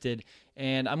shifted.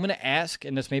 And I'm going to ask,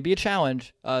 and this may be a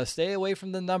challenge, stay away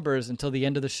from the numbers until the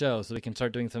end of the show so we can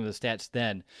start doing some of the stats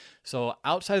then. So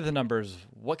outside of the numbers,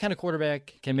 what kind of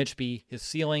quarterback can Mitch be, his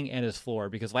ceiling and his floor?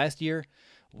 Because last year,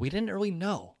 we didn't really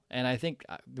know. And I think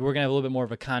we're going to have a little bit more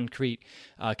of a concrete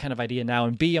kind of idea now.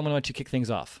 And B, I'm going to let you kick things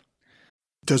off.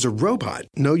 Does a robot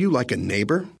know you like a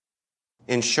neighbor?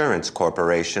 Insurance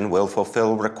Corporation will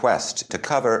fulfill request to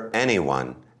cover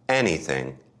anyone,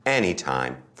 anything,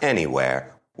 anytime,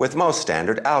 anywhere, with most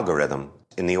standard algorithm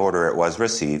in the order it was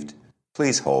received.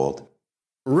 Please hold.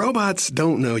 Robots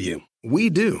don't know you. We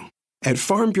do. At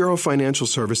Farm Bureau Financial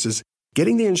Services,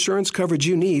 getting the insurance coverage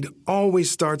you need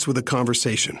always starts with a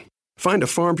conversation. Find a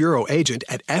Farm Bureau agent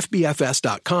at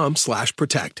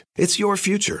fbfs.com/protect. It's your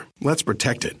future. Let's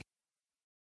protect it.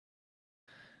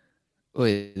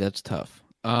 Wait, that's tough.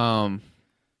 Trying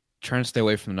to stay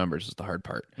away from the numbers is the hard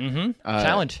part.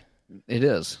 Challenge. It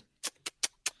is.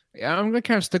 Yeah, I'm going to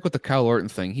kind of stick with the Kyle Orton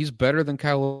thing. He's better than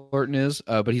Kyle Orton is,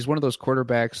 but he's one of those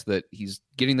quarterbacks that he's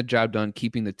getting the job done,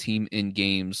 keeping the team in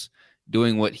games,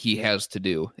 doing what he has to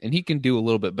do. And he can do a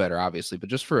little bit better, obviously, but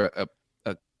just for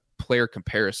a player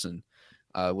comparison,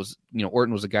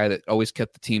 Orton was a guy that always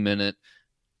kept the team in it,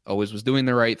 always was doing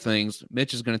the right things.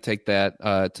 Mitch is going to take that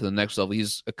to the next level.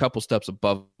 He's a couple steps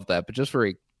above that, but just for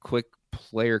a quick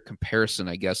player comparison,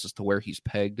 I guess, as to where he's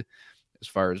pegged as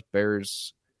far as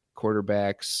Bears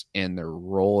quarterbacks and their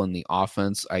role in the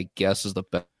offense, I guess is the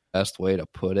best way to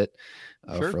put it,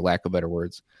 for lack of better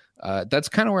words. That's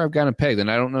kind of where I've got him pegged, and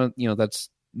I don't know, that's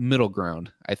middle ground.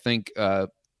 I think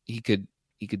he could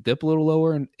dip a little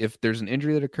lower, and if there's an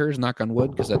injury that occurs, knock on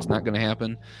wood, because that's not going to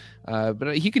happen.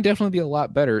 But he can definitely be a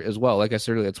lot better as well. Like I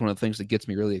said earlier, that's one of the things that gets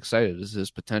me really excited is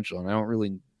his potential, and I don't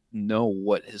really know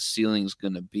what his ceiling is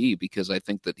going to be because I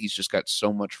think that he's just got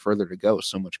so much further to go,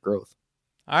 so much growth.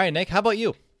 All right, Nick, how about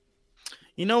you?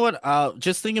 You know what?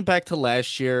 Just thinking back to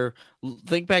last year,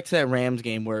 think back to that Rams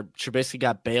game where Trubisky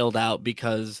got bailed out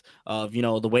because of,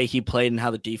 the way he played and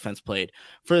how the defense played.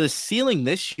 For the ceiling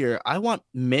this year, I want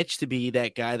Mitch to be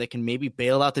that guy that can maybe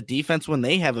bail out the defense when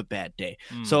they have a bad day.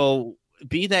 So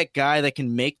be that guy that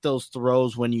can make those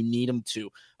throws when you need him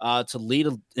to lead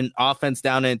an offense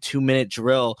down in a 2-minute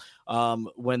drill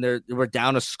when we're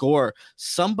down a score.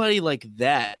 Somebody like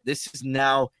that. This is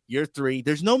now year 3.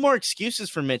 There's no more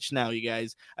excuses for Mitch now, you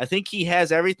guys. I think he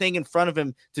has everything in front of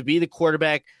him to be the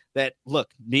quarterback that, look,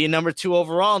 being number 2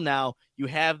 overall now, you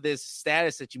have this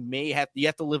status that you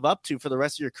have to live up to for the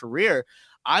rest of your career.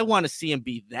 I want to see him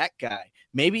be that guy.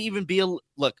 Maybe even be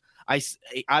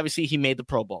obviously he made the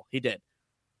Pro Bowl. He did.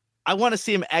 I want to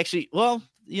see him actually,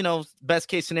 best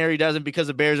case scenario he doesn't because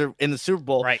the Bears are in the Super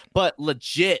Bowl, right? But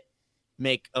legit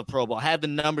make a Pro Bowl, have the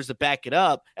numbers to back it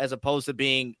up as opposed to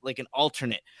being like an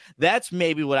alternate. That's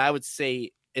maybe what I would say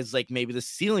is like maybe the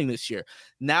ceiling this year.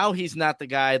 Now he's not the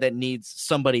guy that needs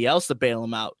somebody else to bail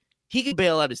him out. he could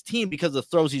bail out his team because of the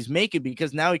throws he's making,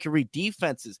 because now he can read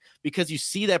defenses, because you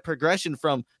see that progression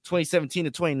from 2017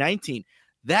 to 2019.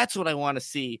 That's what I want to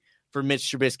see for Mitch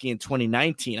Trubisky in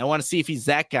 2019. I want to see if he's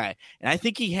that guy. And I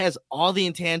think he has all the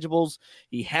intangibles.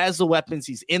 He has the weapons.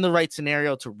 He's in the right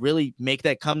scenario to really make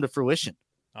that come to fruition.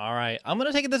 All right. I'm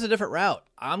going to take this a different route.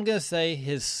 I'm going to say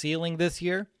his ceiling this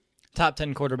year, top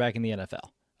 10 quarterback in the NFL,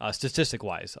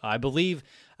 statistic-wise. I believe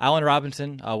Allen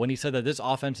Robinson, when he said that this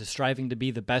offense is striving to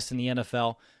be the best in the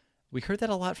NFL, we heard that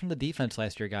a lot from the defense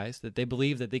last year, guys, that they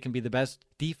believe that they can be the best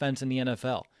defense in the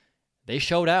NFL. They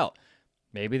showed out.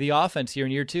 Maybe the offense here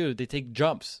in year 2, they take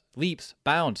jumps, leaps,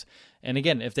 bounds. And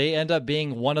again, if they end up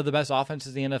being one of the best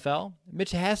offenses in the NFL,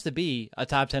 Mitch has to be a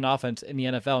top 10 offense in the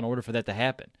NFL in order for that to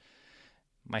happen.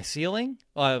 My ceiling?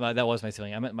 That was my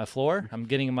ceiling. I meant my floor. I'm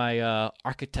getting my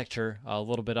architecture a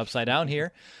little bit upside down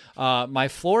here. My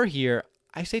floor here,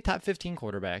 I say top 15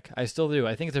 quarterback. I still do.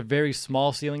 I think it's a very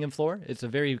small ceiling and floor. It's a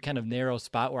very kind of narrow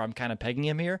spot where I'm kind of pegging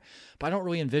him here. But I don't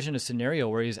really envision a scenario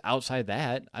where he's outside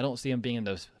that. I don't see him being in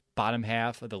the bottom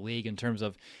half of the league in terms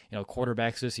of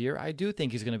quarterbacks this year. I do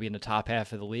think he's going to be in the top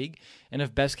half of the league. And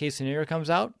if best case scenario comes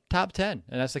out, top 10.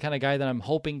 And that's the kind of guy that I'm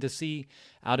hoping to see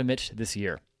out of Mitch this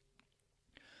year.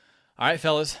 All right,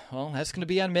 fellas. Well, that's going to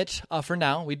be on Mitch for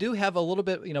now. We do have a little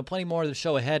bit, plenty more of the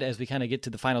show ahead as we kind of get to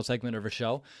the final segment of our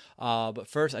show. But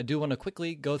first, I do want to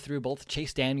quickly go through both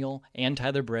Chase Daniel and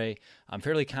Tyler Bray. I'm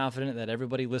fairly confident that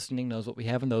everybody listening knows what we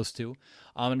have in those two.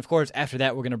 And of course, after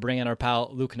that, we're going to bring in our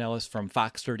pal Luke Canellis from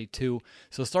Fox 32.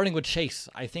 So starting with Chase,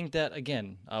 I think that,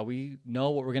 again, we know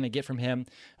what we're going to get from him.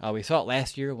 We saw it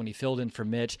last year when he filled in for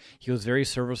Mitch. He was very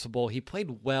serviceable. He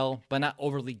played well, but not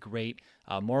overly great.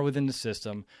 More within the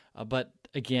system. But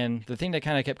again, the thing that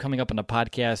kind of kept coming up in the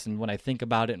podcast, and when I think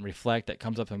about it and reflect, that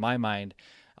comes up in my mind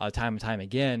time and time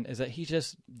again, is that he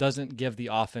just doesn't give the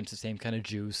offense the same kind of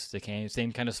juice, the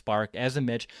same kind of spark as a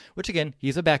Mitch, which again,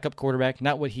 he's a backup quarterback,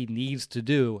 not what he needs to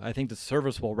do. I think the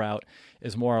serviceable route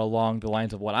is more along the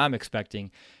lines of what I'm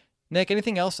expecting. Nick,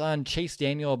 anything else on Chase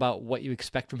Daniel about what you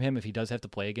expect from him if he does have to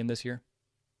play again this year?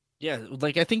 Yeah,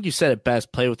 I think you said it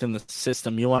best, play within the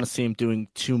system. You want to see him doing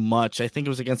too much. I think it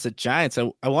was against the Giants.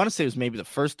 I want to say it was maybe the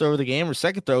first throw of the game or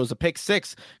second throw. It was a pick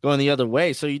six going the other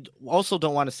way. So you also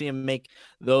don't want to see him make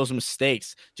those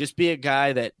mistakes. Just be a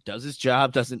guy that does his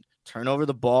job, doesn't turn over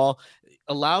the ball.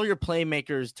 Allow your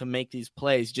playmakers to make these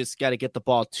plays. You just got to get the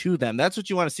ball to them. That's what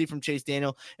you want to see from Chase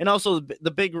Daniel. And also a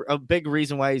big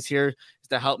reason why he's here is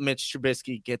to help Mitch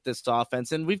Trubisky get this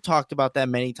offense. And we've talked about that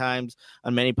many times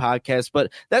on many podcasts,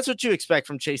 but that's what you expect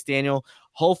from Chase Daniel.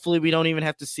 Hopefully we don't even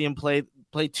have to see him play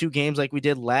 2 games like we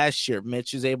did last year.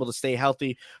 Mitch is able to stay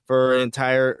healthy for an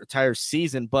entire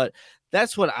season, but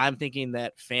that's what I'm thinking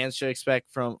that fans should expect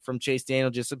from Chase Daniel,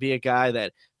 just to be a guy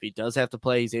that if he does have to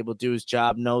play, he's able to do his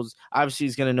job, obviously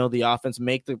he's going to know the offense,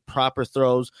 make the proper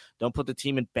throws, don't put the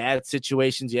team in bad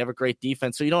situations. You have a great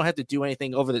defense, so you don't have to do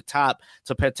anything over the top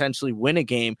to potentially win a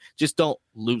game. Just don't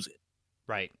lose it.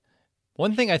 Right.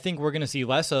 One thing I think we're going to see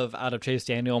less of out of Chase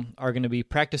Daniel are going to be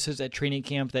practices at training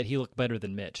camp that he looked better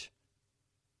than Mitch.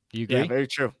 Do you agree? Yeah, very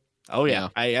true. Oh, yeah.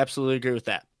 I absolutely agree with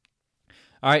that.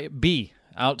 All right, B.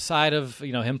 Outside of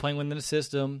him playing within the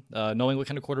system, knowing what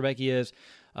kind of quarterback he is,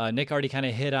 Nick already kind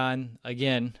of hit on,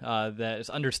 again, that it's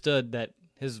understood that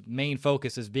his main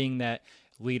focus is being that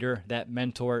leader, that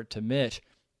mentor to Mitch.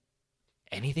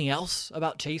 Anything else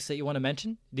about Chase that you want to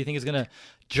mention? Do you think he's going to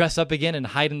dress up again and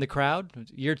hide in the crowd?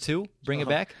 Year 2, bring it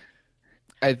back?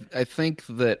 I think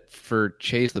that for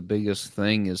Chase, the biggest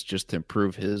thing is just to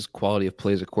improve his quality of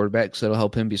play as a quarterback, so it'll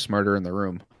help him be smarter in the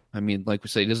room. I mean, like we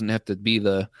say, he doesn't have to be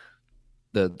the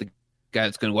guy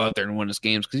that's going to go out there and win his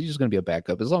games, because he's just going to be a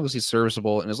backup. As long as he's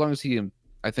serviceable, and as long as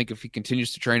I think if he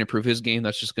continues to try and improve his game,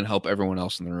 that's just going to help everyone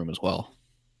else in the room as well.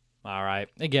 All right.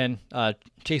 Again,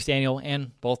 Chase Daniel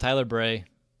and both Tyler Bray,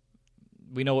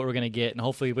 we know what we're going to get, and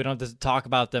hopefully we don't have to talk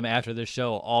about them after this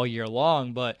show all year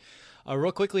long. But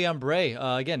real quickly on Bray,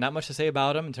 again, not much to say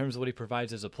about him in terms of what he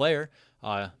provides as a player.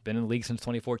 Been in the league since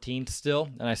 2014 still,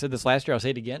 and I said this last year, I'll say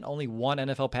it again, only 1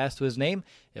 NFL pass to his name.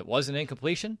 It was an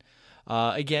incompletion.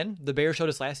 Again, the Bears showed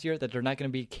us last year that they're not going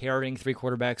to be carrying 3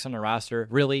 quarterbacks on the roster.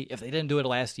 Really, if they didn't do it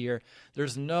last year,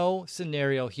 there's no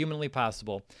scenario humanly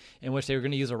possible in which they were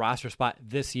going to use a roster spot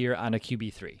this year on a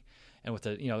QB3. And with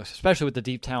the, especially with the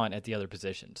deep talent at the other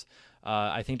positions.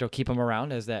 I think they'll keep him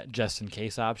around as that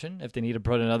just-in-case option if they need to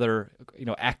put another,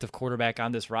 active quarterback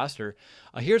on this roster.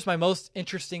 Here's my most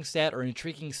interesting stat or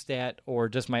intriguing stat, or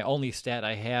just my only stat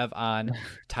I have on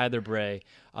Tyler Bray.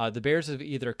 The Bears have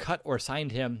either cut or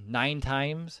signed him 9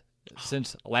 times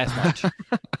since last March.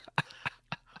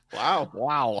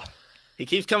 Wow. He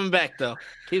keeps coming back, though.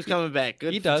 Keeps coming back.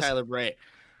 Good he for does. Tyler Bray.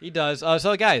 He does.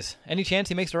 So, guys, any chance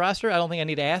he makes the roster? I don't think I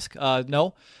need to ask.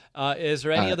 No. Is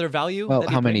there any other value? Well,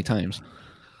 how many times?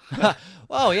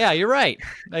 Oh, yeah, you're right.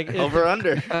 Like, Over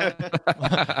under.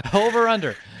 Over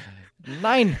under.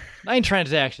 Nine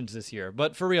transactions this year.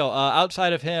 But for real,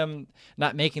 outside of him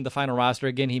not making the final roster,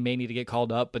 again, he may need to get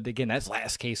called up. But again, that's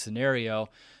last case scenario.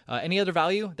 Any other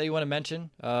value that you want to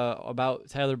mention about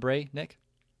Tyler Bray, Nick?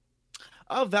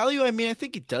 Value, I mean, I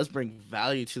think it does bring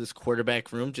value to this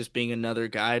quarterback room, just being another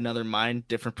guy, another mind,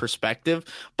 different perspective.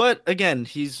 But again,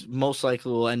 he's most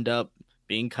likely will end up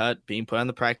being cut, being put on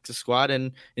the practice squad,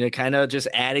 and kind of just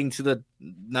adding to the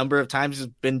number of times he's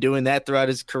been doing that throughout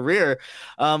his career.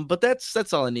 But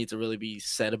that's all it needs to really be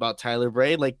said about Tyler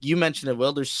Bray. Like you mentioned it,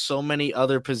 Will, there's so many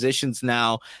other positions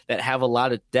now that have a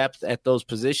lot of depth at those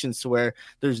positions to where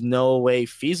there's no way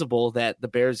feasible that the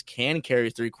Bears can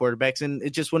carry 3 quarterbacks, and it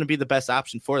just wouldn't be the best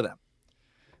option for them.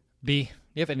 B, do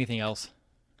you have anything else?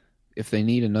 If they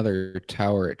need another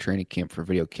tower at training camp for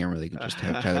video camera, they can just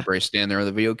have Tyler Bray stand there with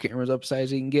the video cameras up as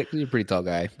he can get, because he's a pretty tall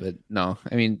guy. But no,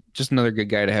 I mean, just another good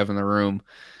guy to have in the room.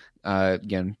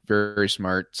 Again, very, very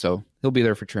smart. So he'll be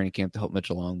there for training camp to help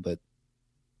Mitch along, but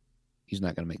he's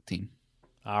not going to make the team.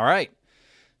 All right.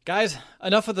 Guys,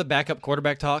 enough of the backup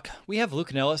quarterback talk. We have Lou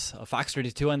Canellis of Fox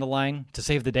 32 on the line to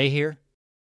save the day here.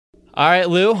 All right,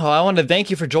 Lou, I want to thank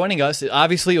you for joining us.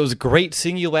 Obviously, it was great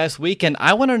seeing you last week, and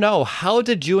I want to know, how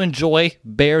did you enjoy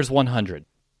Bears 100?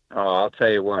 Oh, I'll tell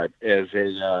you what. As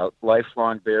a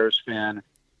lifelong Bears fan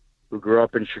who grew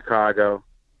up in Chicago,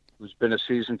 who's been a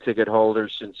season ticket holder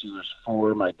since he was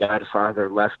 4, my godfather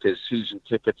left his season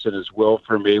tickets in his will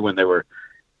for me when they were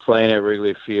playing at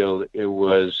Wrigley Field. It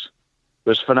was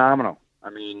phenomenal. I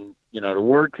mean, to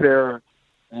work there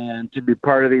and to be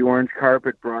part of the orange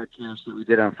carpet broadcast that we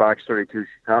did on Fox 32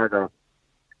 Chicago,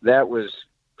 that was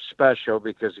special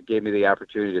because it gave me the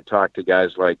opportunity to talk to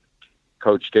guys like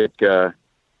Coach Dick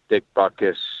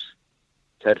Buckus,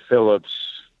 Ted Phillips,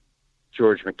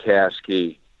 George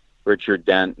McCaskey, Richard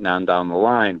Dent, and on down the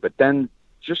line. But then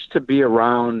just to be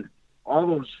around all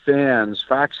those fans,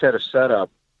 Fox had a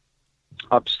setup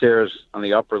upstairs on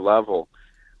the upper level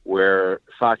where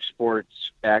Fox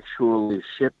Sports actually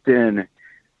shipped in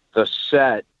the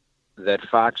set that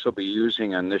Fox will be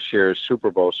using on this year's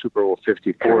Super Bowl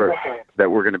 54,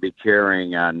 that we're going to be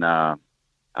carrying on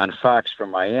Fox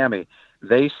from Miami.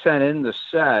 They sent in the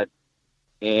set,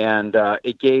 and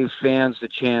it gave fans the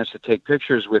chance to take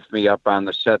pictures with me up on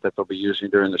the set that they'll be using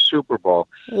during the Super Bowl.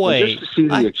 Wait, just to see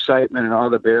the excitement and all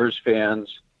the Bears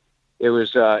fans, it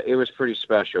was pretty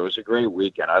special. It was a great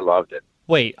weekend. I loved it.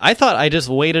 Wait, I thought I just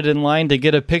waited in line to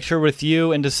get a picture with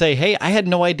you and to say, hey, I had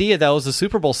no idea that was the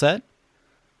Super Bowl set.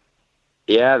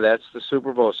 Yeah, that's the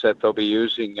Super Bowl set they'll be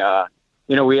using.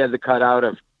 We had the cutout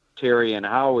of Terry and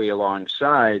Howie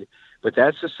alongside, but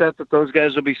that's the set that those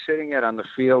guys will be sitting at on the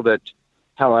field at,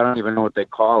 hell, I don't even know what they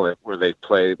call it, where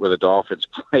the Dolphins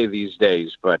play these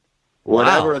days. But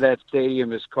whatever that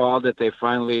stadium is called that they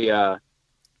finally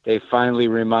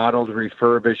remodeled,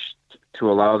 refurbished, to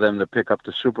allow them to pick up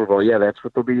the Super Bowl. Yeah, that's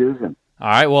what they'll be using. All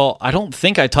right, well, I don't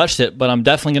think I touched it, but I'm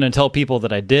definitely going to tell people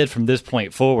that I did from this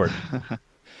point forward.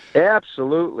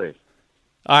 Absolutely.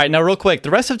 All right, now real quick, the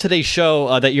rest of today's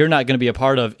show that you're not going to be a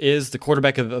part of is the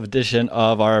quarterback edition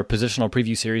of our positional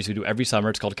preview series we do every summer.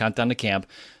 It's called Countdown to Camp.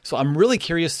 So I'm really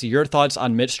curious to your thoughts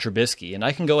on Mitch Trubisky, and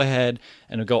I can go ahead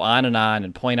and go on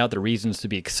and point out the reasons to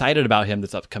be excited about him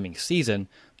this upcoming season.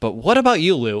 But what about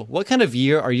you, Lou? What kind of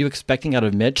year are you expecting out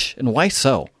of Mitch, and why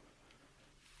so?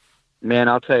 Man,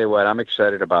 I'll tell you what, I'm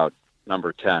excited about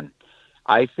number 10.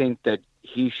 I think that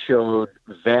he showed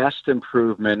vast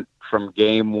improvement from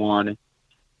game 1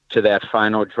 to that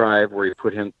final drive where he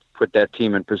put that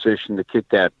team in position to kick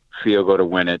that field goal to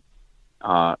win it.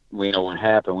 We know what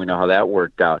happened. We know how that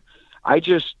worked out.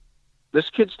 This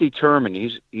kid's determined.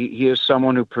 He is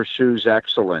someone who pursues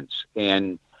excellence,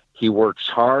 and he works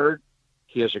hard.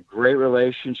 He has a great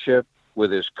relationship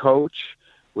with his coach,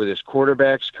 with his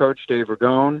quarterback's coach, Dave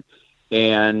Ragone,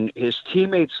 and his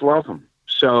teammates love him.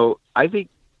 So I think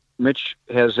Mitch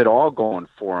has it all going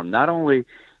for him. Not only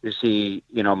is he,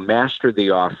 mastered the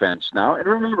offense now, and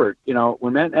remember,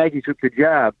 when Matt Nagy took the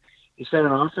job, he said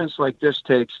an offense like this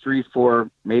takes 3,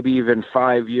 4, maybe even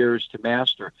 5 years to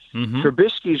master. Mm-hmm.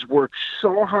 Trubisky's worked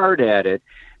so hard at it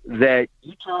that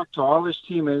you talk to all his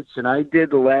teammates, and I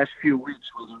did the last few weeks,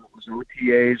 whether it was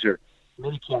OTAs or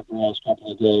minicamp the last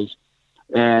couple of days,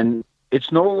 and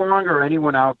it's no longer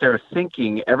anyone out there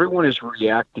thinking. Everyone is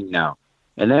reacting now.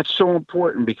 And that's so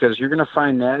important because you're going to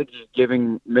find Nagy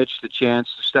giving Mitch the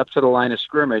chance to step to the line of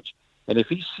scrimmage, and if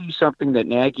he sees something that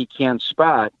Nagy can't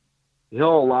spot,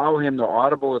 he'll allow him to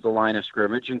audible at the line of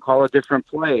scrimmage and call a different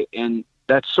play. And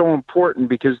That's so important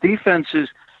because defenses,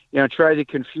 tried to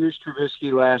confuse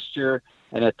Trubisky last year,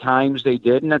 and at times they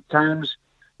did, and at times,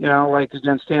 like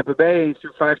against Tampa Bay, he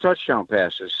threw 5 touchdown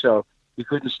passes. So you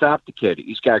couldn't stop the kid.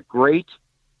 He's got great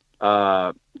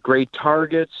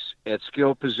targets at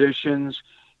skill positions.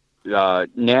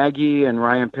 Nagy and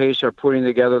Ryan Pace are putting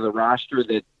together the roster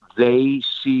that they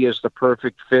see as the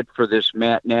perfect fit for this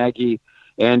Matt Nagy,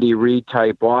 Andy Reid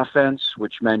type offense,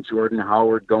 which meant Jordan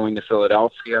Howard going to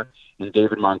Philadelphia and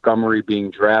David Montgomery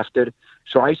being drafted.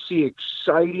 So I see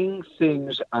exciting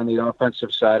things on the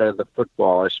offensive side of the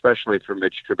football, especially for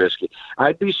Mitch Trubisky.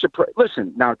 I'd be surprised.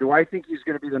 Listen, now, do I think he's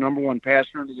going to be the number one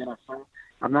passer in the NFL?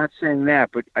 I'm not saying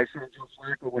that, but I saw Joe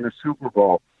Flacco win a Super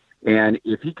Bowl. And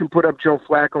if he can put up Joe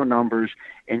Flacco numbers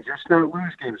and just not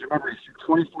lose games, remember, he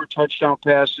threw 24 touchdown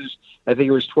passes. I think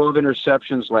it was 12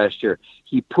 interceptions last year.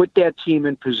 He put that team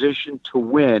in position to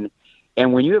win.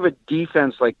 And when you have a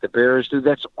defense like the Bears do,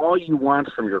 that's all you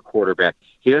want from your quarterback.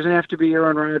 He doesn't have to be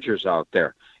Aaron Rodgers out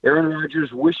there. Aaron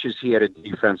Rodgers wishes he had a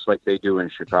defense like they do in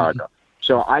Chicago.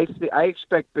 So I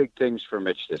expect big things for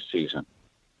Mitch this season.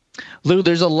 Lou,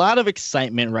 there's a lot of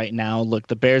excitement right now. Look,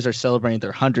 the Bears are celebrating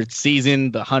their 100th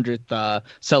season. The 100th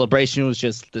celebration was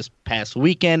just this past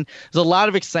weekend. There's a lot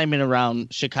of excitement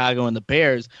around Chicago and the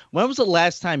Bears. When was the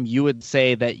last time you would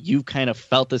say that you kind of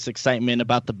felt this excitement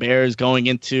about the Bears going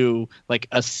into like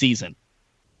a season?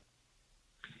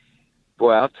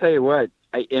 Boy, I'll tell you what.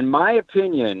 In my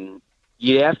opinion,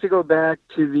 you'd have to go back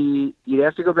to the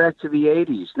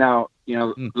 80s. Now,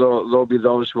 there'll be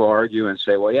those who argue and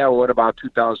say, well, yeah, what about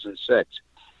 2006?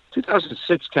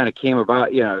 2006 kind of came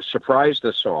about, surprised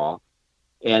us all.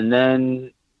 And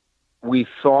then we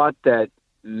thought that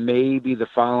maybe the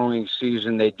following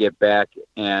season they'd get back,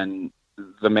 and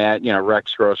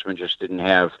Rex Grossman just didn't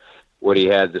have what he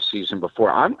had the season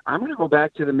before. I'm going to go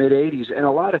back to the mid 80s, and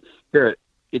a lot of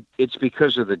it's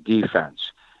because of the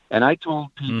defense. And I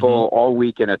told people all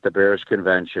weekend at the Bears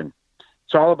convention,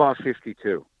 it's all about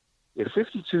 52. If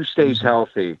 52 stays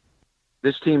healthy,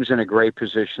 this team's in a great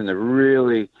position to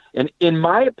really, and in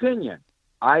my opinion,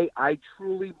 I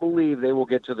truly believe they will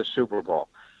get to the Super Bowl.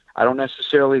 I don't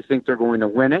necessarily think they're going to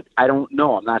win it. I don't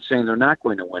know. I'm not saying they're not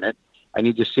going to win it. I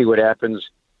need to see what happens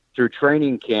through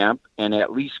training camp and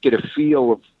at least get a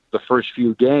feel of the first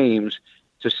few games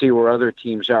to see where other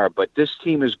teams are. But this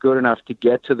team is good enough to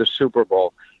get to the Super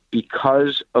Bowl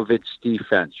because of its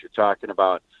defense. You're talking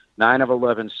about 9 of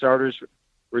 11 starters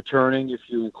returning, if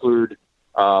you include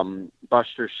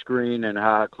Buster Screen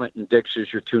and Clinton Dix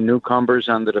as your 2 newcomers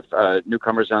on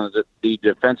the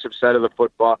defensive side of the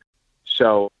football.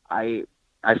 So I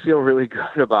feel really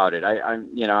good about it. I'm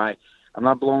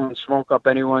not blowing smoke up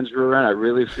anyone's rear end. I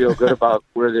really feel good about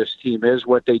where this team is,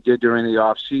 what they did during the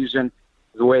off season,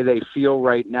 the way they feel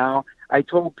right now. I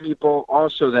told people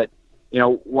also that,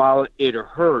 while it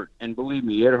hurt, and believe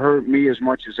me, it hurt me as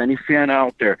much as any fan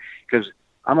out there, because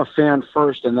I'm a fan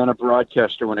first and then a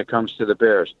broadcaster when it comes to the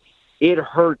Bears. It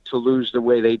hurt to lose the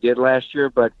way they did last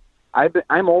year, but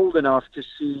I'm old enough to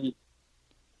see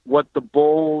what the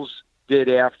Bulls did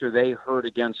after they hurt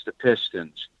against the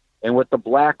Pistons and what the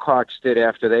Blackhawks did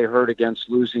after they hurt against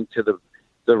losing to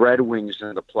the Red Wings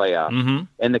in the playoffs,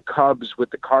 and the Cubs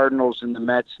with the Cardinals and the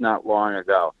Mets not long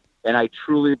ago. And I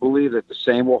truly believe that the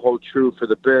same will hold true for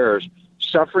the Bears,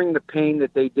 suffering the pain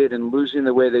that they did and losing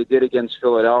the way they did against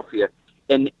Philadelphia,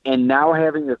 and now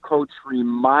having a coach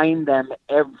remind them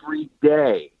every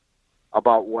day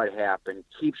about what happened,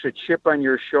 keeps a chip on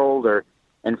your shoulder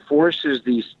and forces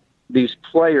these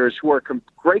players who are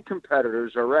great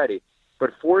competitors already,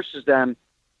 but forces them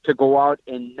to go out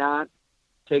and not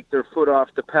take their foot off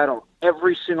the pedal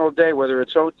every single day, whether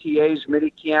it's OTAs,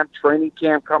 minicamp, training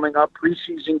camp coming up,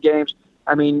 preseason games.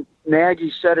 I mean,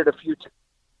 Nagy said it a few times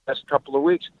the last couple of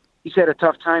weeks. He's had a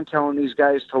tough time telling these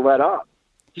guys to let up.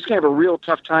 He's going to have a real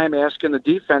tough time asking the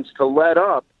defense to let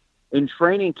up in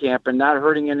training camp and not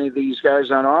hurting any of these guys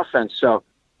on offense. So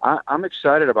I'm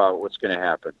excited about what's going to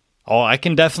happen. Oh, I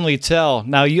can definitely tell.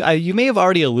 Now, you may have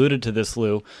already alluded to this,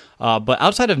 Lou, but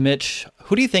outside of Mitch,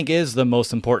 who do you think is the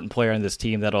most important player on this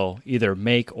team that'll either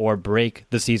make or break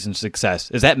the season's success?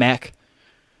 Is that Mac?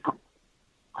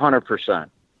 100%.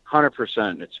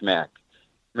 100% it's Mac.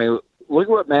 I mean, look at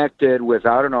what Mac did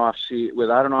without an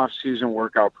off-season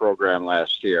workout program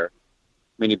last year.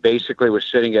 I mean, he basically was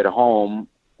sitting at home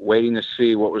waiting to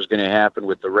see what was going to happen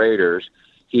with the Raiders.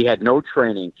 He had no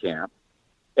training camp.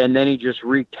 And then he just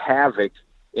wreaked havoc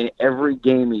in every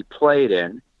game he played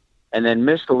in, and then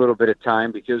missed a little bit of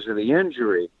time because of the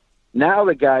injury. Now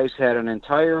the guys had an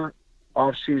entire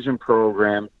off-season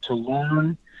program to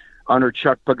learn under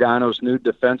Chuck Pagano's new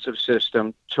defensive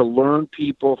system, to learn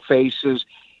people, faces.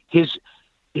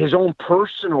 his own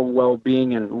personal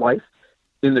well-being and life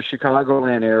in the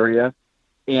Chicagoland area,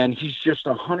 and he's just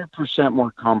 100%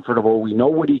 more comfortable. We know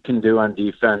what he can do on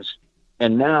defense,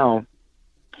 and now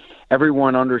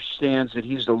everyone understands that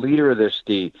he's the leader of this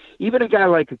D. Even a guy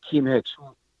like Akeem Hicks,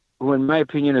 who in my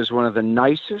opinion is one of the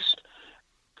nicest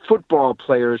football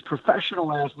players,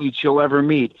 professional athletes you'll ever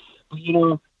meet. But,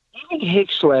 even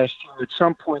Hicks last year at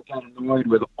some point got annoyed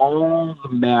with all the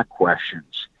Mac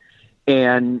questions.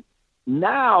 And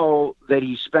now that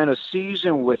he spent a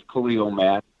season with Khalil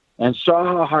Mack and saw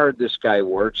how hard this guy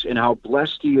works and how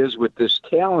blessed he is with this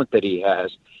talent that he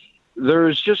has,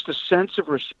 there's just a sense of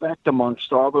respect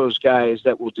amongst all those guys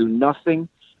that will do nothing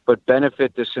but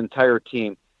benefit this entire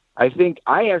team.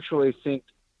 I actually think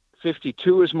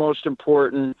 52 is most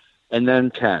important, and then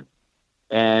 10.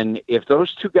 And if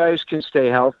those two guys can stay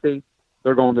healthy,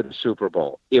 they're going to the Super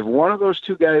Bowl. If one of those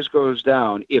two guys goes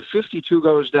down, if 52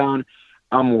 goes down,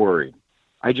 I'm worried.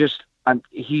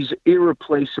 He's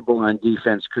irreplaceable on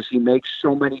defense because he makes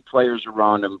so many players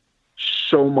around him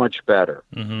so much better.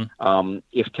 Mm-hmm.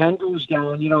 If 10 goes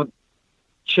down,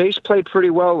 Chase played pretty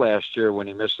well last year when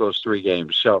he missed those 3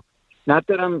 games. So not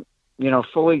that I'm,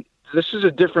 fully, this is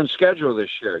a different schedule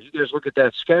this year. You guys look at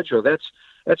that schedule.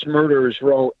 That's murderer's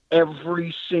row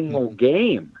every single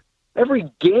game.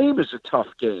 Every game is a tough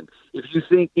game. If you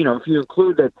think, if you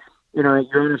include that, your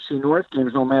NFC North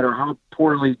games, no matter how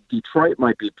poorly Detroit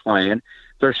might be playing,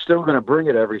 they're still going to bring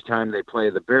it every time they play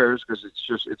the Bears because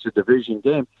it's a division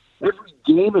game. Every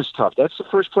game is tough. That's the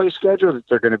first place schedule that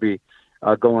they're going to be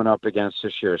going up against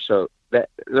this year. So that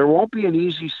there won't be an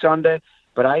easy Sunday,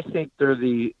 but I think they're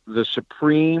the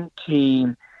supreme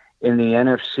team in the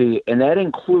NFC, and that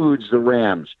includes the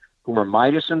Rams, who are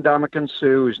Midas and Ndamukong Suh,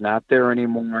 who's not there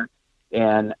anymore.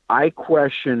 And I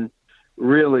question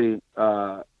really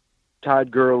Todd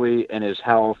Gurley and his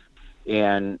health.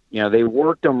 And, they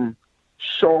worked him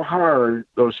so hard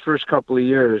those first couple of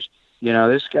years.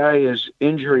 This guy is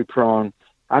injury prone.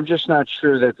 I'm just not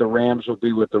sure that the Rams will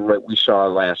be with the we saw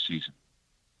last season.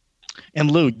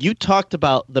 And Lou, you talked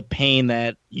about the pain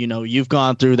that, you've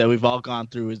gone through, that we've all gone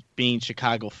through as being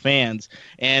Chicago fans.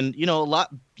 And, a lot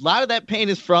of that pain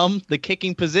is from the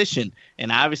kicking position.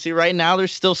 And obviously right now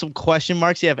there's still some question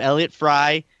marks. You have Elliott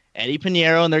Fry, Eddie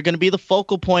Pinheiro, and they're going to be the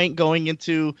focal point going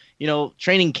into,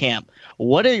 training camp.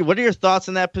 What are your thoughts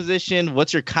on that position?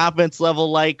 What's your confidence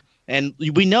level like? And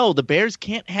we know the Bears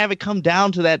can't have it come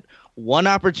down to that one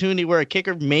opportunity where a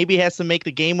kicker maybe has to make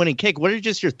the game-winning kick. What are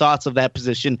just your thoughts of that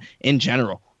position in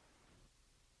general?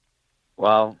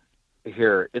 Well,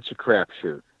 it's a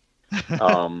crapshoot.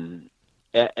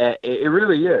 It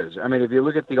really is. I mean, if you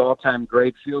look at the all-time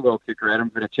great field goal kicker, Adam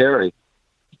Vinatieri,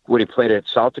 when he played at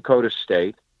South Dakota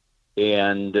State,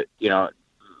 and,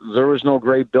 there was no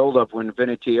great buildup when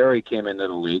Vinatieri came into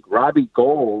the league. Robbie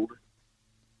Gould,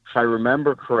 if I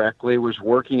remember correctly, was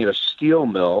working at a steel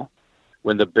mill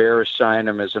when the Bears signed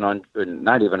him as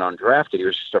not even undrafted. He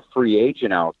was just a free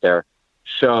agent out there.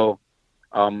 So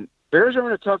Bears are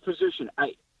in a tough position.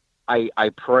 I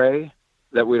pray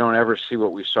that we don't ever see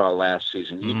what we saw last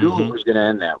season. You knew it was going to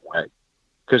end that way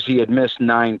because he had missed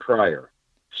 9 prior.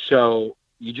 So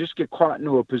you just get caught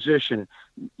into a position.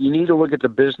 You need to look at the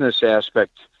business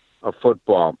aspect of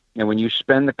football. And when you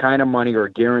spend the kind of money or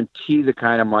guarantee the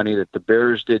kind of money that the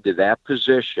Bears did to that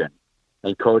position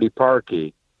and Cody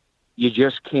Parkey, you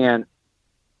just can't,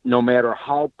 no matter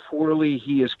how poorly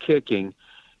he is kicking,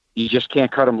 you just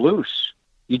can't cut him loose.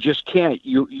 You just can't.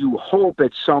 You hope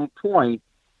at some point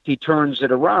he turns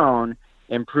it around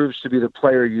and proves to be the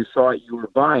player you thought you were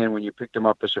buying when you picked him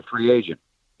up as a free agent.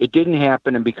 It didn't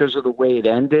happen, and because of the way it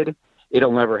ended,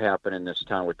 it'll never happen in this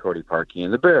town with Cody Parkey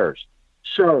and the Bears.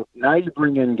 So now you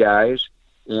bring in guys,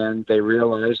 and they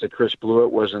realize that Chris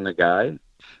Blewett wasn't the guy.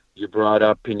 You brought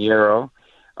up Pinheiro.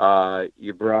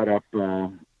 You brought up,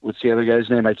 what's the other guy's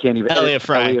name? I can't even. Elliott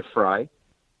Fry.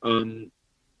 They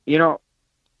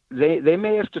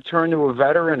may have to turn to a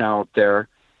veteran out there,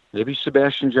 maybe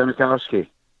Sebastian Janikowski.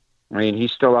 I mean,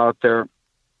 he's still out there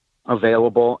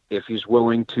available if he's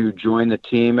willing to join the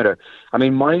team.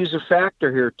 Money's a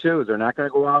factor here, too. They're not going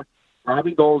to go out.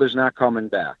 Robbie Gould is not coming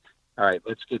back. All right,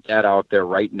 let's get that out there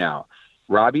right now.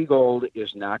 Robbie Gould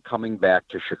is not coming back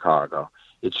to Chicago.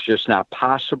 It's just not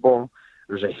possible.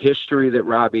 There's a history that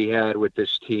Robbie had with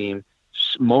this team,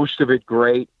 most of it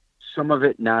great, some of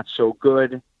it not so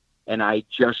good, and I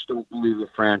just don't believe the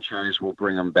franchise will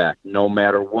bring him back, no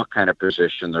matter what kind of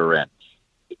position they're in.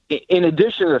 In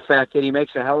addition to the fact that he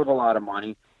makes a hell of a lot of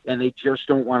money, and they just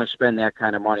don't want to spend that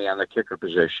kind of money on the kicker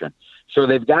position. So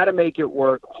they've got to make it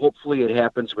work. Hopefully it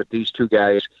happens with these two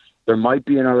guys. There might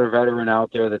be another veteran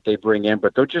out there that they bring in,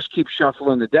 but they'll just keep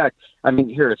shuffling the deck. I mean,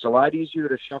 here, it's a lot easier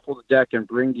to shuffle the deck and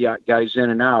bring the guys in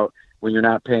and out when you're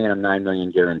not paying them $9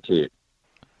 million guaranteed.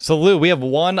 So, Lou, we have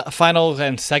one final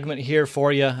segment here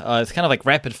for you. It's kind of like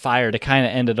rapid fire to kind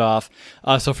of end it off.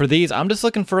 So for these, I'm just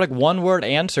looking for like one-word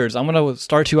answers. I'm going to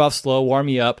start you off slow, warm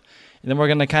you up, and then we're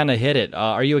going to kind of hit it.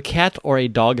 Are you a cat or a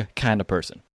dog kind of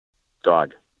person?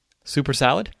 Dog. Super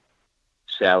salad?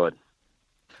 Salad.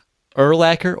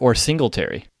 Urlacher or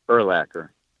Singletary? Urlacher.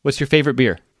 What's your favorite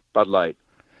beer? Bud Light.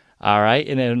 All right,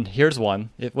 and then here's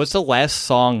one. What's the last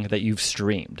song that you've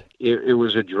streamed? It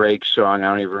was a Drake song. I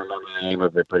don't even remember the name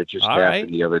of it, but it just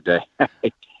happened the other day.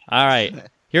 All right,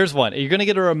 here's one. You're going to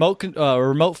get a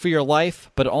remote for your life,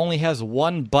 but it only has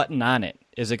one button on it.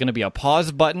 Is it going to be a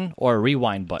pause button or a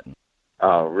rewind button?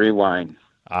 Rewind.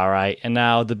 All right, and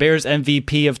now the Bears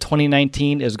MVP of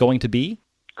 2019 is going to be?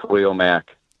 Khalil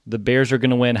Mack. The Bears are going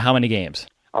to win how many games?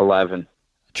 11.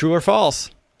 True or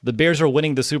false? The Bears are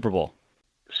winning the Super Bowl.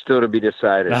 Still to be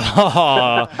decided.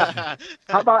 Oh.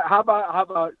 How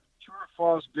about true or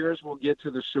false? Bears will get to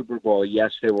the Super Bowl.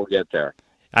 Yes, they will get there.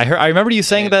 I remember you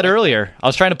saying that earlier. I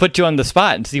was trying to put you on the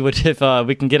spot and see if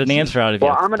we can get an answer out of you.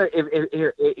 Well, I'm gonna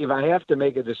if I have to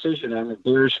make a decision, I'm a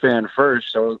Bears fan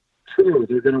first. So true,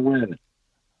 they're gonna win.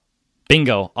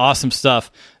 Bingo! Awesome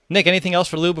stuff. Nick, anything else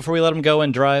for Lou before we let him go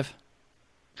and drive?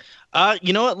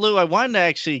 You know what, Lou? I wanted to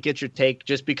actually get your take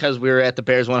just because we were at the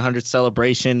Bears 100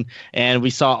 celebration and we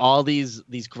saw all these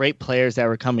great players that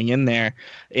were coming in there,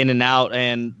 in and out.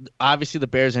 And obviously the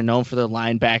Bears are known for their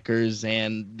linebackers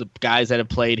and the guys that have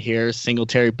played here,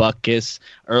 Singletary, Butkus,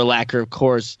 Urlacher, of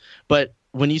course. But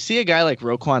when you see a guy like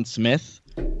Roquan Smith,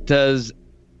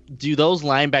 do those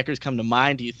linebackers come to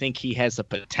mind? Do you think he has the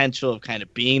potential of kind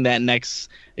of being that next,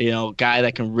 guy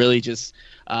that can really just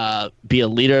be a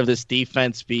leader of this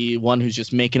defense, be one who's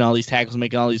just making all these tackles,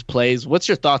 making all these plays? What's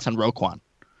your thoughts on Roquan?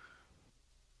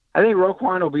 I think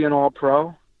Roquan will be an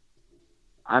All-Pro.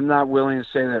 I'm not willing to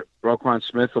say that Roquan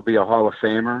Smith will be a Hall of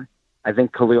Famer. I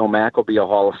think Khalil Mack will be a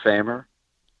Hall of Famer.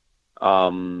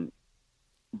 But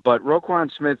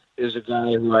Roquan Smith is a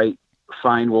guy who I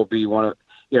find will be one of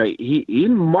he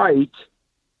might.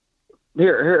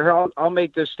 Here, I'll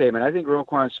make this statement. I think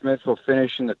Roquan Smith will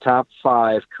finish in the top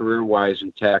 5 career-wise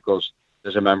in tackles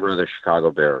as a member of the Chicago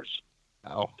Bears.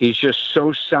 Oh. He's just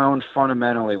so sound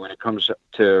fundamentally when it comes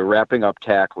to wrapping up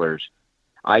tacklers.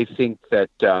 I think that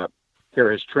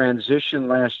his transition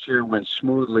last year went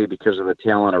smoothly because of the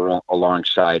talent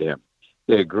alongside him.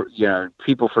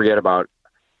 People forget about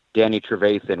Danny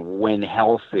Trevathan when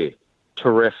healthy.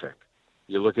 Terrific.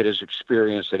 You look at his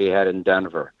experience that he had in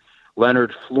Denver.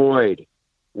 Leonard Floyd,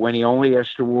 when he only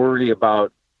has to worry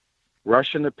about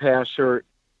rushing the passer,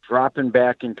 dropping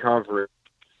back in coverage,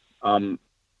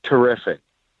 terrific.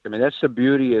 I mean, that's the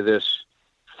beauty of this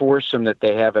foursome that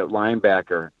they have at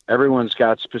linebacker. Everyone's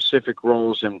got specific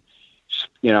roles, and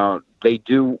they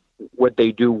do what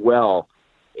they do well,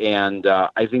 and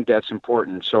I think that's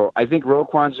important. So I think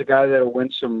Roquan's a guy that'll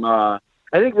win some.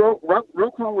 I think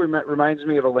Roquan reminds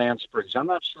me of a Lance Briggs. I'm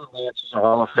not sure Lance is a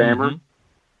Hall of Famer,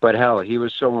 but hell, he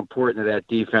was so important to that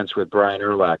defense with Brian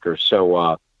Urlacher.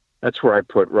 So that's where I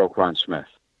put Roquan Smith.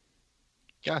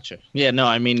 Gotcha. Yeah, no,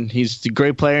 I mean, he's a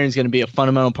great player, and he's going to be a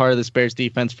fundamental part of this Bears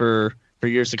defense for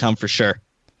years to come, for sure.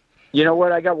 You know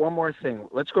what? I got one more thing.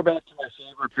 Let's go back to my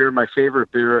favorite beer. My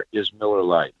favorite beer is Miller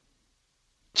Lite.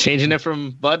 Changing it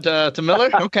from Bud to Miller?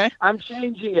 Okay. I'm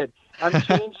changing it.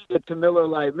 To Miller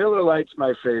Lite. Miller Lite's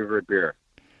my favorite beer.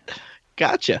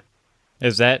 Gotcha.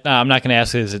 Is that? I'm not going to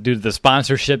ask. Is it due to the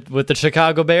sponsorship with the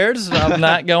Chicago Bears? I'm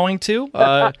not going to.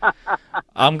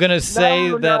 I'm going to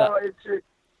say that.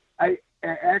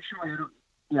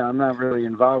 I'm not really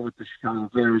involved with the Chicago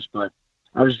Bears, but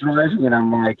I was driving and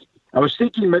I'm like, I was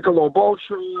thinking Michelob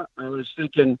Ultra. I was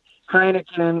thinking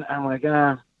Heineken. I'm like,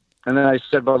 And then I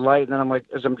said Bud Light, and then I'm like,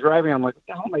 as I'm driving, I'm like, what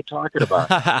the hell am I talking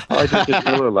about? I just did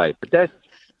Miller Lite. But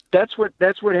that's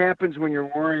what happens when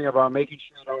you're worrying about making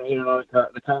sure you don't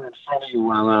hit the car in front of you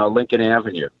on Lincoln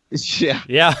Avenue.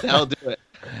 Yeah, that'll do it.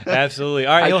 Absolutely.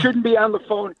 All right, I shouldn't be on the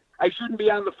phone. I shouldn't be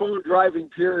on the phone driving.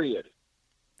 Period.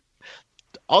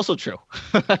 Also true.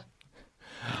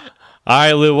 All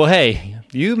right, Lou. Well, hey,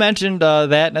 you mentioned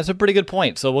that, and that's a pretty good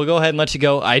point. So we'll go ahead and let you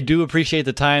go. I do appreciate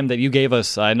the time that you gave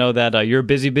us. I know that you're a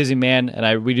busy man,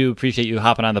 and we do appreciate you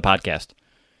hopping on the podcast.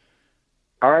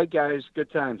 All right, guys.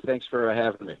 Good time. Thanks for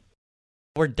having me.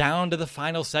 We're down to the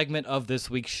final segment of this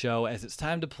week's show as it's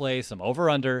time to play some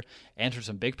over-under, answer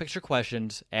some big-picture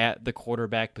questions at the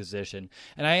quarterback position.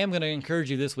 And I am going to encourage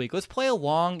you this week, let's play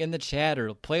along in the chat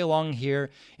or play along here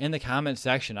in the comment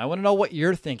section. I want to know what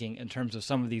you're thinking in terms of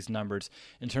some of these numbers,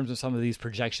 in terms of some of these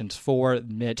projections for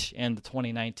Mitch and the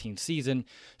 2019 season.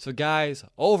 So guys,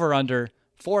 over-under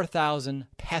 4,000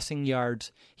 passing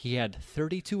yards. He had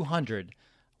 3,200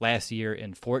 last year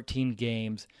in 14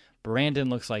 games. Brandon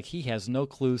looks like he has no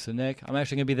clue. So, Nick, I'm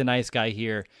actually going to be the nice guy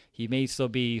here. He may still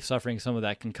be suffering some of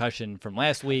that concussion from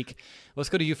last week. Let's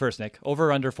go to you first, Nick. Over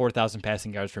or under 4,000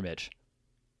 passing yards for Mitch?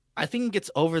 I think it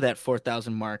gets over that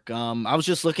 4,000 mark. I was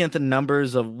just looking at the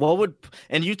numbers of what would,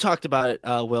 and you talked about it,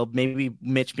 Will, maybe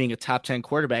Mitch being a top 10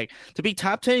 quarterback. To be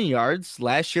top 10 yards,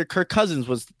 last year, Kirk Cousins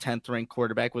was the 10th ranked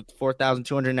quarterback with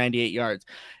 4,298 yards.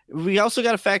 We also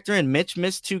got to factor in Mitch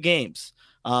missed 2 games.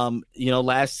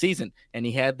 Last season, and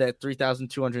he had that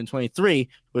 3,223,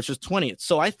 which was 20th.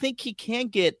 So I think he can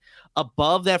get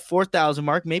above that 4,000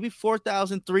 mark, maybe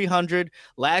 4,300.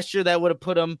 Last year, that would have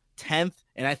put him 10th.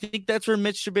 And I think that's where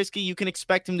Mitch Trubisky, you can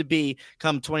expect him to be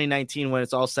come 2019 when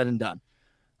it's all said and done.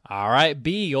 All right,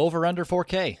 B, over under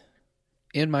 4K.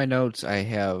 In my notes, I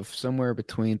have somewhere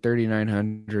between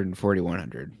 3,900 and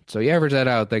 4,100. So you average that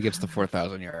out, that gets to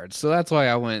 4,000 yards. So that's why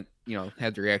I went,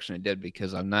 had the reaction I did,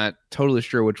 because I'm not totally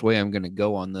sure which way I'm going to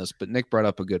go on this. But Nick brought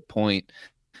up a good point.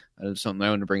 Something I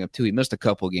wanted to bring up too. He missed a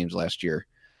couple games last year.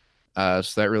 So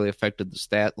that really affected the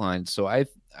stat line. So I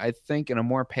think in a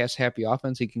more pass-happy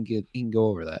offense, he can go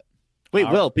over that. Wait,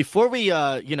 Will, before we go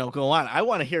on, I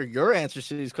want to hear your answers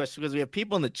to these questions because we have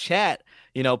people in the chat,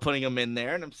 putting them in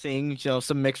there, and I'm seeing,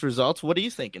 some mixed results. What are you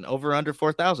thinking? Over, under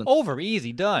 4,000? Over,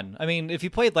 easy, done. I mean, if you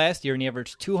played last year and you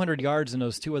averaged 200 yards in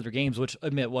those 2 other games, which,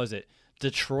 was it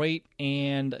Detroit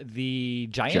and the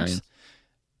Giants?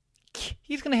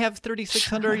 He's going to have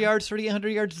 3,600 yards, 3,800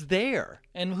 yards there.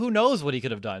 And who knows what he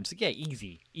could have done. So, yeah,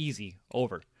 easy,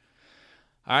 over.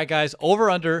 All right, guys,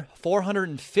 over, under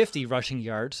 450 rushing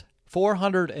yards.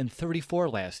 434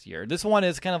 last year. This one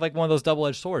is kind of like one of those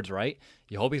double-edged swords, right?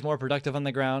 You hope he's more productive on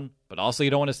the ground, but also you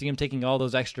don't want to see him taking all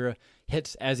those extra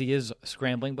hits as he is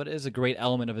scrambling, but it is a great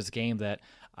element of his game that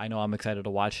I know I'm excited to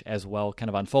watch as well kind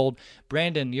of unfold.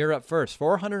 Brandon, you're up first.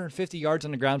 450 yards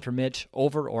on the ground for Mitch,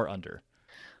 over or under?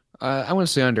 I want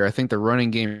to say under. I think the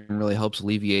running game really helps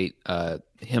alleviate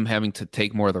him having to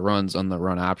take more of the runs on the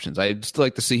run options. I'd still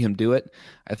like to see him do it.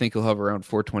 I think he'll have around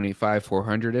 425,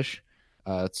 400-ish.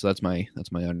 So that's my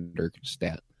under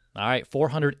stat. All right,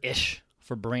 400-ish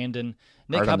for Brandon.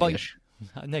 Nick, how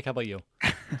about you?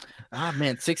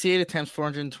 Man, 68 attempts,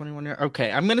 421 yards.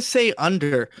 Okay, I'm going to say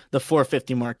under the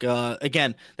 450 mark.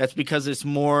 Again, that's because it's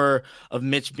more of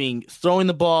Mitch throwing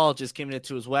the ball, just giving it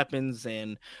to his weapons,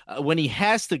 and when he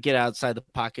has to get outside the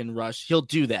pocket and rush, he'll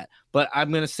do that. But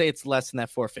I'm going to say it's less than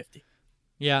that 450.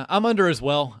 Yeah, I'm under as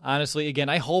well, honestly. Again,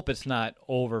 I hope it's not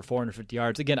over 450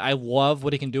 yards. Again, I love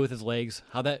what he can do with his legs,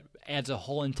 how that adds a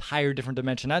whole entire different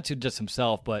dimension, not to just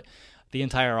himself, but the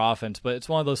entire offense. But it's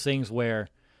one of those things where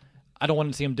I don't want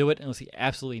to see him do it unless he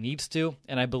absolutely needs to,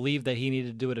 and I believe that he needed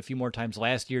to do it a few more times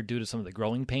last year due to some of the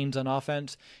growing pains on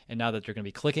offense, and now that they're going to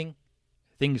be clicking,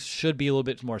 things should be a little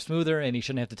bit more smoother, and he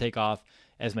shouldn't have to take off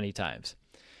as many times.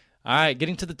 All right,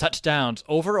 getting to the touchdowns.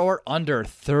 Over or under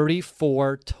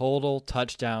 34 total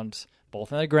touchdowns,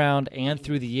 both on the ground and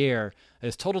through the air.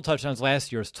 His total touchdowns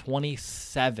last year is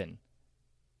 27.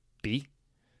 B?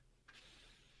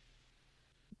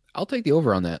 I'll take the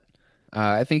over on that.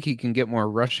 I think he can get more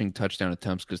rushing touchdown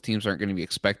attempts because teams aren't going to be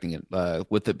expecting it.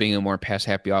 With it being a more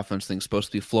pass-happy offense, things supposed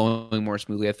to be flowing more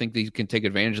smoothly. I think he can take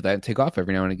advantage of that and take off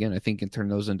every now and again. I think he can turn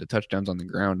those into touchdowns on the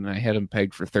ground, and I had him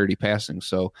pegged for 30 passing,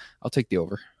 so I'll take the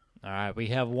over. All right, we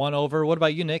have one over. What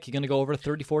about you, Nick? You going to go over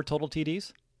 34 total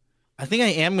TDs? I think I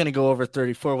am going to go over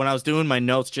 34. When I was doing my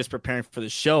notes just preparing for the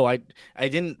show, I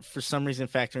didn't, for some reason,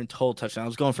 factor in total touchdown. I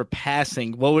was going for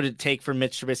passing. What would it take for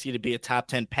Mitch Trubisky to be a top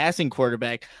 10 passing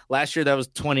quarterback? Last year, that was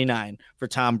 29 for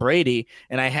Tom Brady,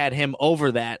 and I had him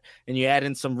over that. And you add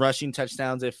in some rushing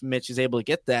touchdowns if Mitch is able to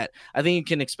get that. I think you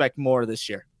can expect more this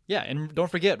year. Yeah, and don't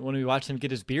forget, when we watched him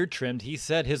get his beard trimmed, he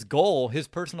said his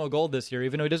personal goal this year,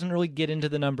 even though he doesn't really get into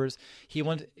the numbers, he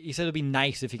said it'd be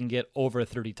nice if he can get over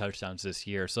 30 touchdowns this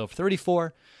year. So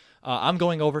 34, I'm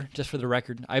going over, just for the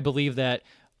record. I believe that,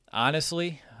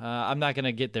 honestly, I'm not going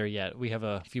to get there yet. We have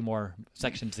a few more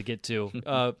sections to get to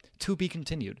be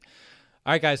continued.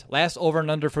 All right, guys, last over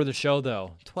and under for the show,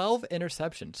 though. 12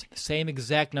 interceptions, same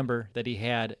exact number that he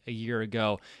had a year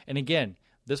ago. And again,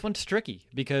 this one's tricky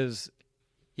because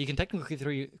he can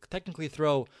technically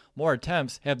throw more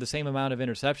attempts, have the same amount of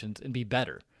interceptions, and be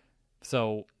better.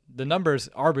 So the number's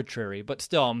arbitrary, but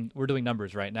still, we're doing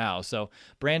numbers right now. So,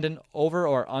 Brandon, over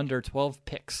or under 12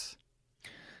 picks?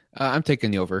 I'm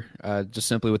taking the over, just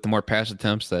simply with the more pass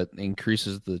attempts that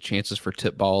increases the chances for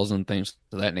tip balls and things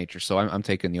of that nature. So I'm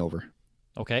taking the over.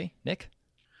 Okay, Nick?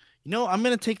 I'm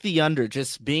going to take the under,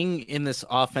 just being in this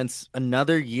offense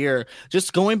another year,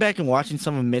 just going back and watching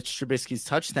some of Mitch Trubisky's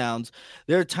touchdowns.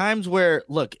 There are times where,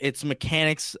 look, it's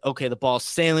mechanics. Okay, the ball's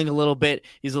sailing a little bit.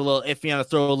 He's a little iffy on a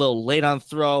throw, a little late on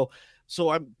throw. So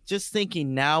I'm just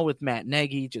thinking now with Matt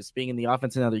Nagy just being in the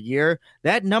offense another year,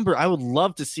 that number, I would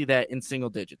love to see that in single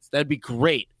digits. That'd be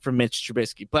great for Mitch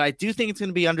Trubisky. But I do think it's going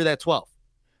to be under that 12.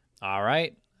 All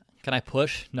right. Can I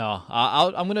push? No.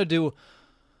 I'm going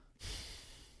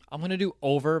to do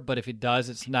over, but if it does,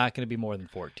 it's not going to be more than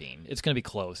 14. It's going to be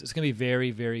close. It's going to be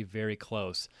very, very, very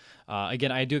close.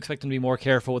 Again, I do expect them to be more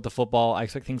careful with the football. I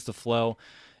expect things to flow.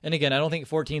 And again, I don't think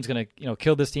 14 is going to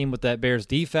kill this team with that Bears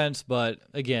defense. But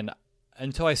again,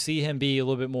 until I see him be a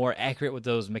little bit more accurate with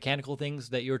those mechanical things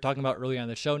that you were talking about earlier on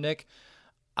the show, Nick,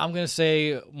 I'm going to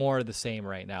say more of the same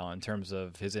right now in terms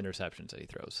of his interceptions that he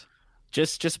throws.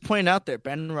 Just point out there,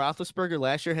 Ben Roethlisberger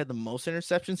last year had the most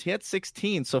interceptions. He had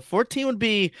 16, so 14 would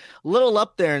be a little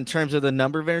up there in terms of the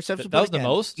number of interceptions. That was the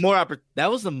most?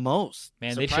 That was the most.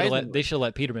 Man, they should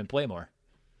let Peterman play more.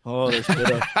 Oh, they should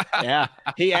have. Yeah,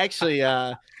 he actually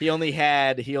he only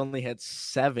had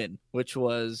 7, which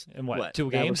was in what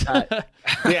 2 games?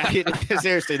 Yeah,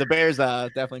 seriously, the Bears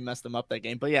definitely messed them up that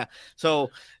game. But yeah, so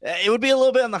it would be a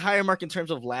little bit on the higher mark in terms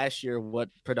of last year what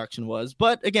production was.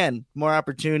 But again, more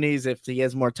opportunities. If he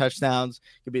has more touchdowns,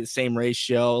 it could be the same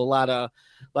ratio. A lot of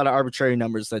arbitrary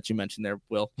numbers that you mentioned there,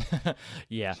 Will.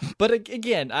 Yeah, but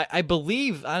again, I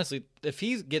believe honestly, if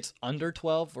he gets under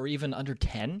 12 or even under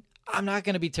 10. I'm not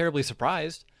going to be terribly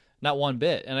surprised, not one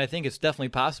bit. And I think it's definitely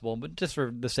possible, but just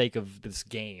for the sake of this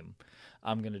game,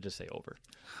 I'm going to just say over.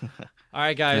 All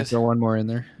right, guys. Can I throw one more in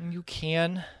there? You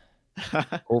can.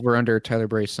 Over, under, Tyler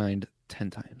Bray signed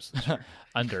 10 times.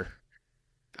 Under.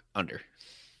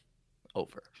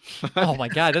 Over. Oh, my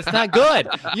God. That's not good.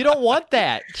 You don't want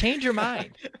that. Change your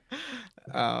mind.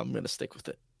 I'm going to stick with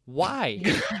it. Why?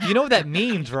 You know what that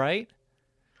means, right?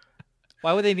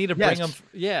 Why would they need to bring him?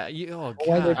 Yeah. God.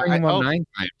 Why would they bring him on 9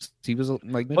 times? He was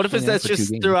like, what if that's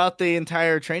just throughout the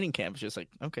entire training camp? It's just like,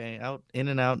 okay, out, in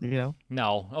and out,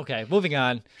 No. Okay. Moving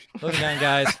on,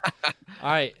 guys. All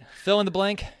right. Fill in the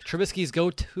blank. Trubisky's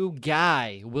go-to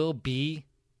guy will be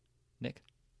Nick.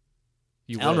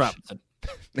 Allen Robinson.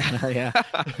 Yeah.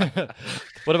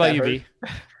 What about you, B?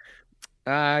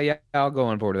 Yeah, I'll go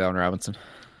on board with Allen Robinson.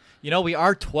 We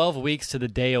are 12 weeks to the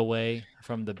day away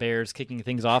from the Bears kicking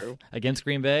things off against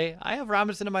Green Bay. I have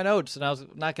Robinson in my notes, and I was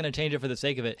not going to change it for the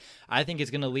sake of it. I think he's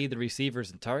going to lead the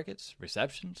receivers in targets,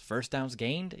 receptions, first downs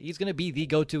gained. He's going to be the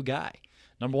go-to guy.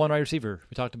 Number 1 wide receiver.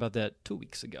 We talked about that 2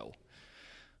 weeks ago.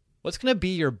 What's going to be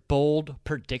your bold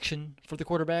prediction for the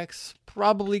quarterbacks?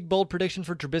 Probably bold prediction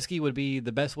for Trubisky would be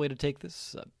the best way to take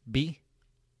this. B?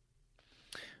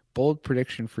 Bold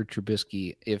prediction for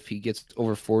Trubisky if he gets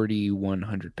over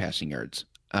 4,100 passing yards.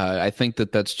 I think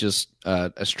that's just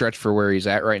a stretch for where he's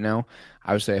at right now.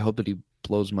 Obviously, I hope that he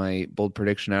blows my bold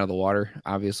prediction out of the water,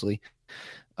 obviously.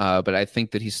 But I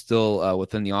think that he's still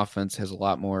within the offense, has a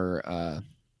lot more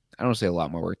I don't want to say a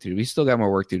lot more work to do, but he's still got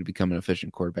more work to do to become an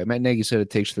efficient quarterback. Matt Nagy said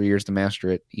it takes 3 years to master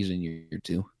it. He's in year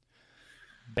 2.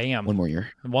 Bam. One more year.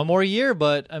 One more year,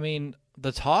 but, I mean,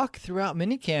 the talk throughout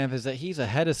minicamp is that he's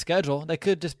ahead of schedule. That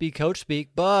could just be coach speak,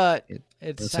 but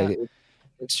it's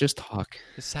just talk.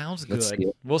 It sounds good.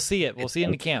 We'll see it. We'll see it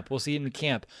in the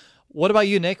camp. What about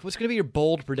you, Nick? What's going to be your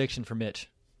bold prediction for Mitch?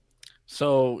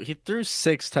 So he threw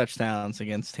 6 touchdowns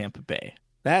against Tampa Bay.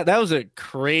 That was a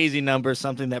crazy number,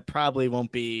 something that probably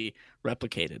won't be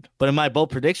replicated. But in my bold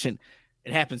prediction,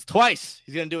 it happens twice.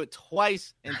 He's going to do it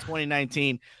twice in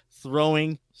 2019,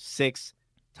 throwing 6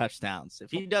 touchdowns.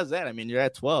 If he does that, I mean, you're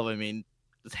at 12. I mean,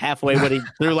 it's halfway what he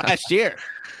threw last year.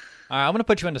 All right, I'm going to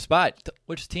put you on the spot.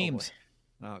 Which teams?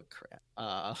 Oh, crap.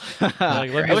 I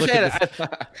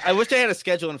wish I had a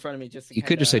schedule in front of me. You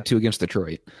could just say 2 against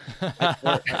Detroit.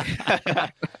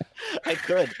 I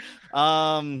could.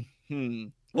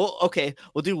 Well, okay.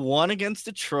 We'll do 1 against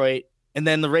Detroit and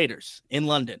then the Raiders in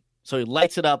London. So he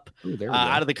lights it up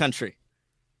out of the country.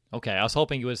 Okay, I was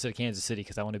hoping you would have said Kansas City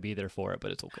because I want to be there for it,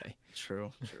 but it's okay.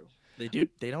 True.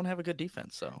 They don't have a good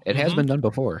defense, so it has been done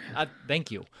before.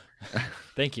 Thank you.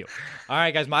 Thank you. All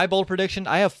right, guys, my bold prediction,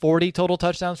 I have 40 total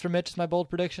touchdowns for Mitch is my bold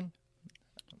prediction.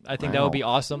 I think that would be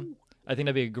awesome. I think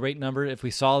that'd be a great number if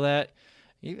we saw that.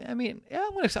 I mean, yeah,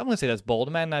 I'm gonna say that's bold.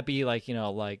 It might not be like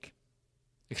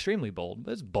extremely bold.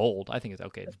 But it's bold. I think it's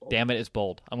okay. Damn it, it's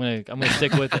bold. I'm gonna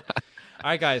stick with it. All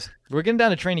right, guys, we're getting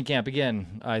down to training camp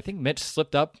again. I think Mitch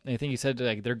slipped up. I think he said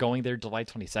they're going there July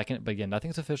 22nd, but again,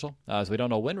 nothing's official, so we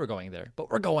don't know when we're going there. But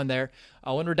we're going there.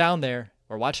 When we're down there,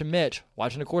 we're watching Mitch,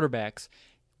 watching the quarterbacks.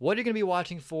 What are you going to be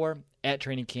watching for at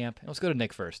training camp? Let's go to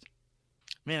Nick first.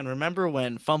 Man, remember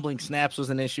when fumbling snaps was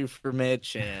an issue for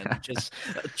Mitch and just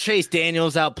Chase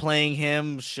Daniels outplaying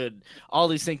him? Should all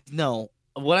these things? No.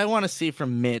 What I want to see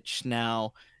from Mitch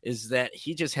now is that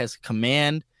he just has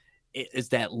command, is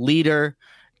that leader,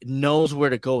 knows where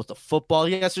to go with the football.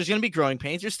 Yes, there's going to be growing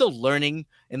pains. You're still learning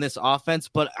in this offense,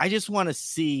 but I just want to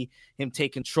see him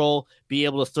take control, be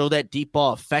able to throw that deep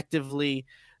ball effectively,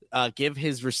 give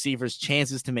his receivers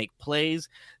chances to make plays,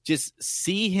 just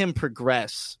see him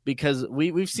progress, because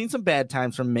we've seen some bad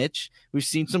times from Mitch. We've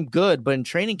seen some good, but in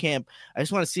training camp, I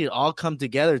just want to see it all come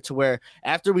together to where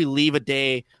after we leave a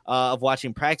day of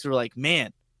watching practice, we're like,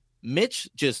 man, Mitch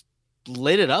just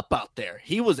lit it up out there.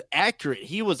 He was accurate.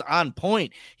 He was on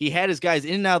point. He had his guys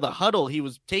in and out of the huddle. He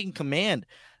was taking command.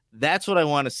 That's what I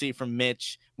want to see from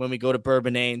Mitch when we go to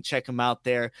Bourbonnais and check him out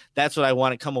there. That's what I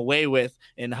want to come away with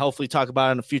and hopefully talk about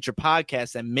on a future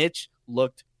podcast, that Mitch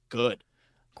looked good.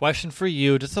 Question for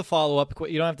you, just a follow-up.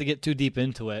 You don't have to get too deep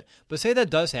into it, but say that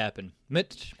does happen.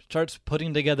 Mitch starts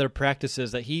putting together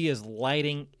practices that he is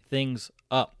lighting things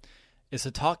up. Is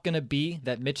the talk going to be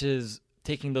that Mitch is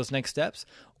taking those next steps,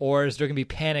 or is there going to be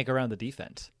panic around the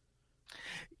defense?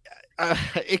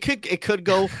 It could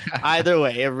go either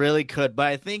way. It really could. But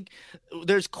I think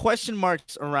there's question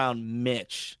marks around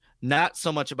Mitch, not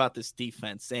so much about this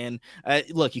defense. And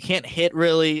look, you can't hit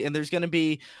really, and there's going to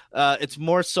be it's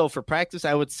more so for practice.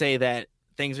 I would say that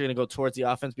things are going to go towards the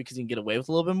offense because you can get away with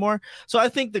a little bit more. So I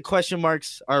think the question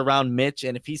marks are around Mitch,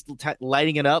 and if he's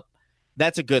lighting it up,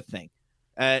 that's a good thing.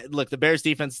 Look, the Bears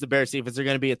defense is the Bears defense. They're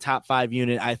going to be a top 5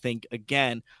 unit, I think,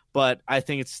 again. But I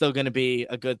think it's still going to be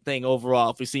a good thing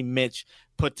overall if we see Mitch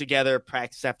put together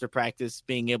practice after practice,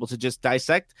 being able to just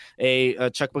dissect a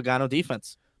Chuck Pagano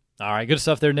defense. All right, good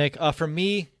stuff there, Nick. For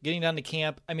me, getting down to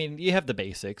camp, I mean, you have the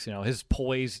basics. You know, his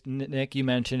poise, Nick, you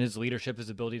mentioned, his leadership, his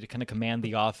ability to kind of command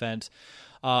the offense.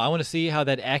 I want to see how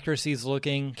that accuracy is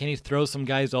looking. Can he throw some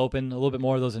guys open? A little bit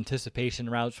more of those anticipation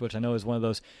routes, which I know is one of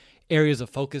those areas of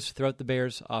focus throughout the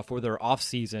Bears for their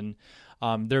offseason.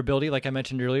 Their ability, like I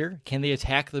mentioned earlier, can they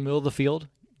attack the middle of the field?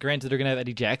 Granted, they're going to have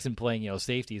Eddie Jackson playing,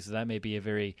 safety, so that may be a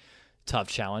very tough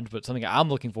challenge, but something I'm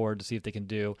looking forward to see if they can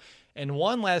do. And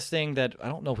one last thing that I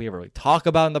don't know if we ever really talk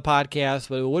about in the podcast,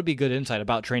 but it would be good insight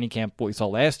about training camp, what we saw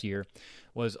last year,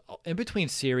 was in between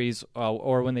series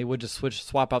or when they would just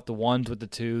swap out the ones with the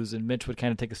twos, and Mitch would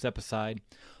kind of take a step aside.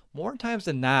 More times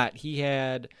than not, he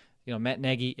had Matt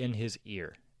Nagy in his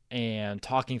ear and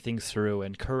talking things through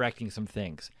and correcting some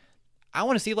things. I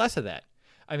want to see less of that.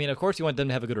 I mean, of course, you want them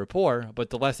to have a good rapport, but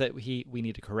the less that we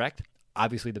need to correct,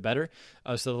 obviously the better.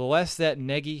 So the less that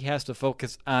Nagy has to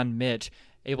focus on Mitch,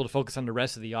 able to focus on the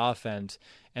rest of the offense.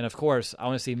 And, of course, I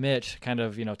want to see Mitch kind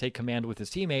of, take command with his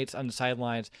teammates on the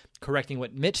sidelines, correcting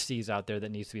what Mitch sees out there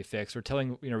that needs to be fixed, or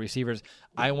telling, receivers,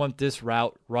 I want this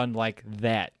route run like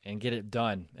that and get it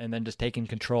done, and then just taking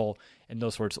control in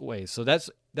those sorts of ways. So that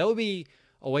would be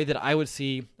a way that I would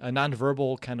see a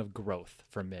nonverbal kind of growth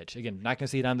from Mitch. Again, not going to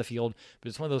see it on the field, but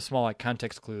it's one of those small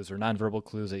context clues or nonverbal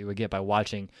clues that you would get by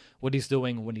watching what he's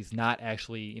doing when he's not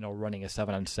actually, running a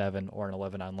 7-on-7 or an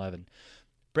 11-on-11.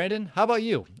 Brandon, how about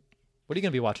you? What are you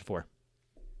going to be watching for?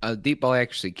 Deep ball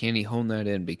accuracy. Can he hone that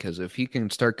in? Because if he can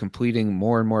start completing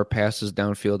more and more passes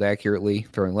downfield accurately,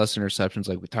 throwing less interceptions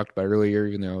like we talked about earlier,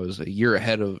 it was a year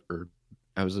ahead of, or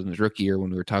I was in his rookie year when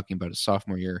we were talking about his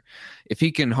sophomore year. If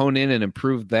he can hone in and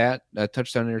improve that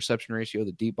touchdown interception ratio,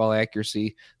 the deep ball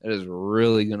accuracy, that is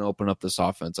really going to open up this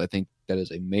offense. I think that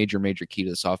is a major, major key to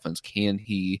this offense. Can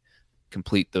he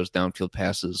complete those downfield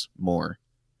passes more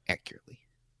accurately?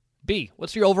 B,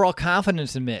 what's your overall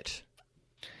confidence in Mitch?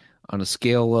 On a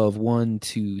scale of 1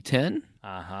 to 10?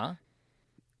 Uh-huh.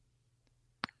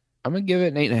 I'm going to give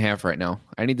it an 8.5 right now.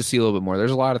 I need to see a little bit more.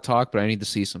 There's a lot of talk, but I need to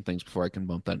see some things before I can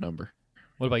bump that number.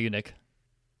 What about you, Nick?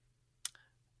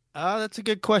 That's a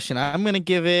good question. I'll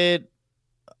give it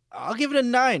a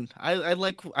 9.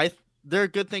 There are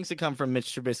good things to come from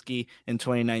Mitch Trubisky in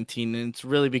 2019, and it's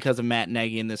really because of Matt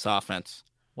Nagy in this offense.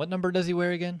 What number does he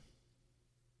wear again?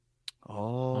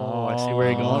 Oh, I see where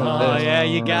you're going with Oh, this. yeah,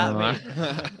 you got me.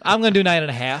 I'm going to do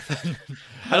 9.5.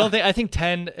 I think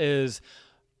 10 is,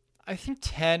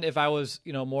 if I was,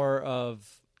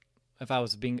 if I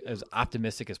was being as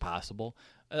optimistic as possible.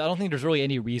 I don't think there's really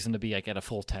any reason to be at a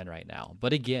full 10 right now.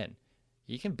 But again,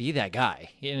 he can be that guy.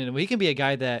 And he can be a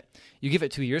guy that you give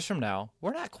it 2 years from now,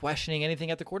 we're not questioning anything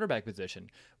at the quarterback position.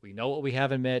 We know what we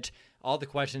have in Mitch. All the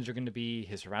questions are going to be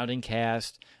his surrounding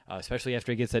cast, especially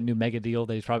after he gets that new mega deal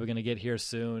that he's probably going to get here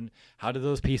soon. How do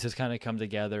those pieces kind of come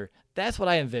together? That's what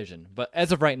I envision. But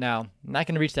as of right now, I'm not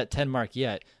going to reach that 10 mark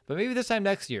yet. But maybe this time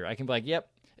next year, I can be like, yep,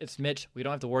 it's Mitch. We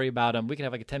don't have to worry about him. We can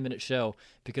have like a 10-minute show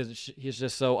because he's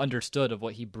just so understood of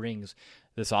what he brings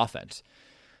this offense.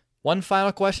 One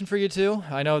final question for you two.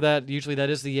 I know that usually that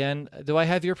is the end. Do I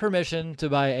have your permission to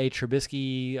buy a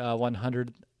Trubisky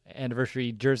 100th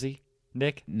anniversary jersey,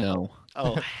 Nick? No.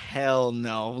 Oh, hell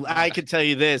no. I can tell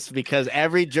you this, because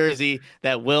every jersey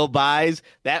that Will buys,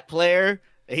 that player,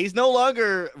 he's no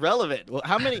longer relevant. Well,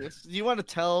 how many? Do you want to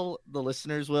tell the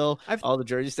listeners, Will, all the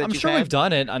jerseys that I'm you've sure had? we've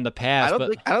done it on the past.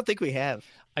 I don't think we have.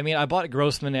 I mean, I bought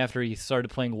Grossman after he started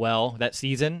playing well that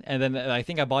season, and then I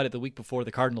think I bought it the week before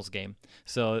the Cardinals game.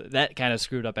 So that kind of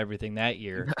screwed up everything that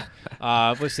year.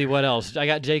 Let's see, what else? I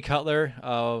got Jay Cutler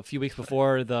a few weeks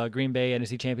before the Green Bay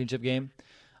NFC Championship game.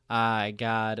 I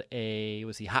got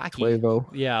hockey? Quavo.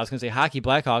 Yeah, I was going to say hockey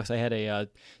Blackhawks. I had a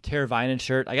Tara Vinen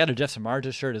shirt. I got a Jeff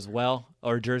Samardzija shirt as well,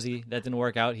 or jersey. That didn't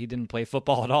work out. He didn't play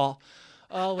football at all.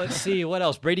 Oh, let's see. What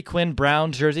else? Brady Quinn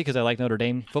Brown jersey because I liked Notre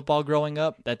Dame football growing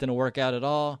up. That didn't work out at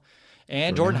all.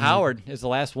 And Jordan Howard is the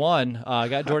last one. I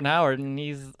got Jordan Howard, and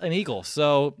he's an Eagle.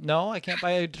 So, no, I can't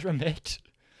buy a Mitch.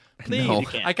 Please. No.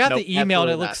 I got the email,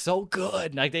 and it absolutely looks so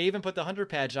good. Like they even put the 100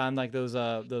 patch on, like those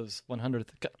 100th. I'm just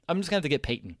going to have to get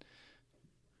Peyton.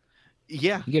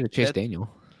 Yeah. You get a Chase Daniel.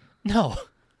 No.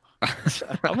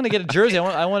 I'm going to get a jersey.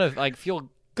 I want to like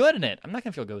feel good in it. I'm not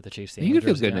going to feel good with the Chase Daniel You can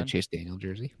feel jersey good in on. a Chase Daniel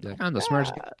jersey. Like, I'm the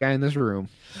smartest guy in this room.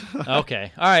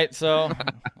 Okay. All right. So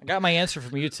I got my answer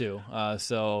from you two.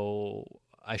 So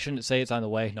I shouldn't say it's on the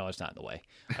way. No, it's not on the way.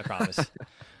 I promise.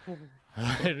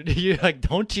 You like,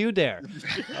 don't you dare.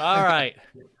 All right.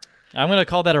 I'm going to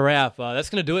call that a wrap. That's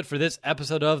going to do it for this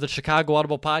episode of the Chicago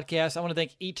Audible Podcast. I want to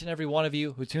thank each and every one of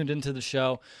you who tuned into the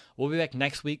show. We'll be back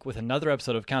next week with another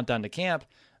episode of Countdown to Camp.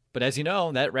 But as you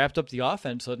know, that wrapped up the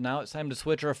offense, so now it's time to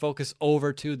switch our focus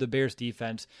over to the Bears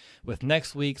defense with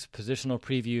next week's positional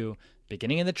preview,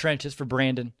 beginning in the trenches for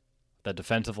Brandon, the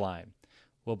defensive line.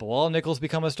 Will Bilal Nichols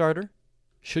become a starter?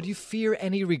 Should you fear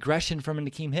any regression from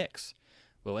Nakeem Hicks?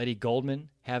 Will Eddie Goldman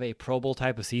have a Pro Bowl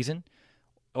type of season?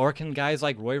 Or can guys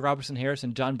like Roy Robertson Harris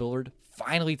and John Bullard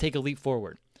finally take a leap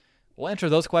forward? We'll answer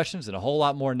those questions and a whole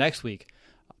lot more next week.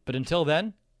 But until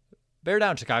then, bear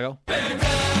down, Chicago.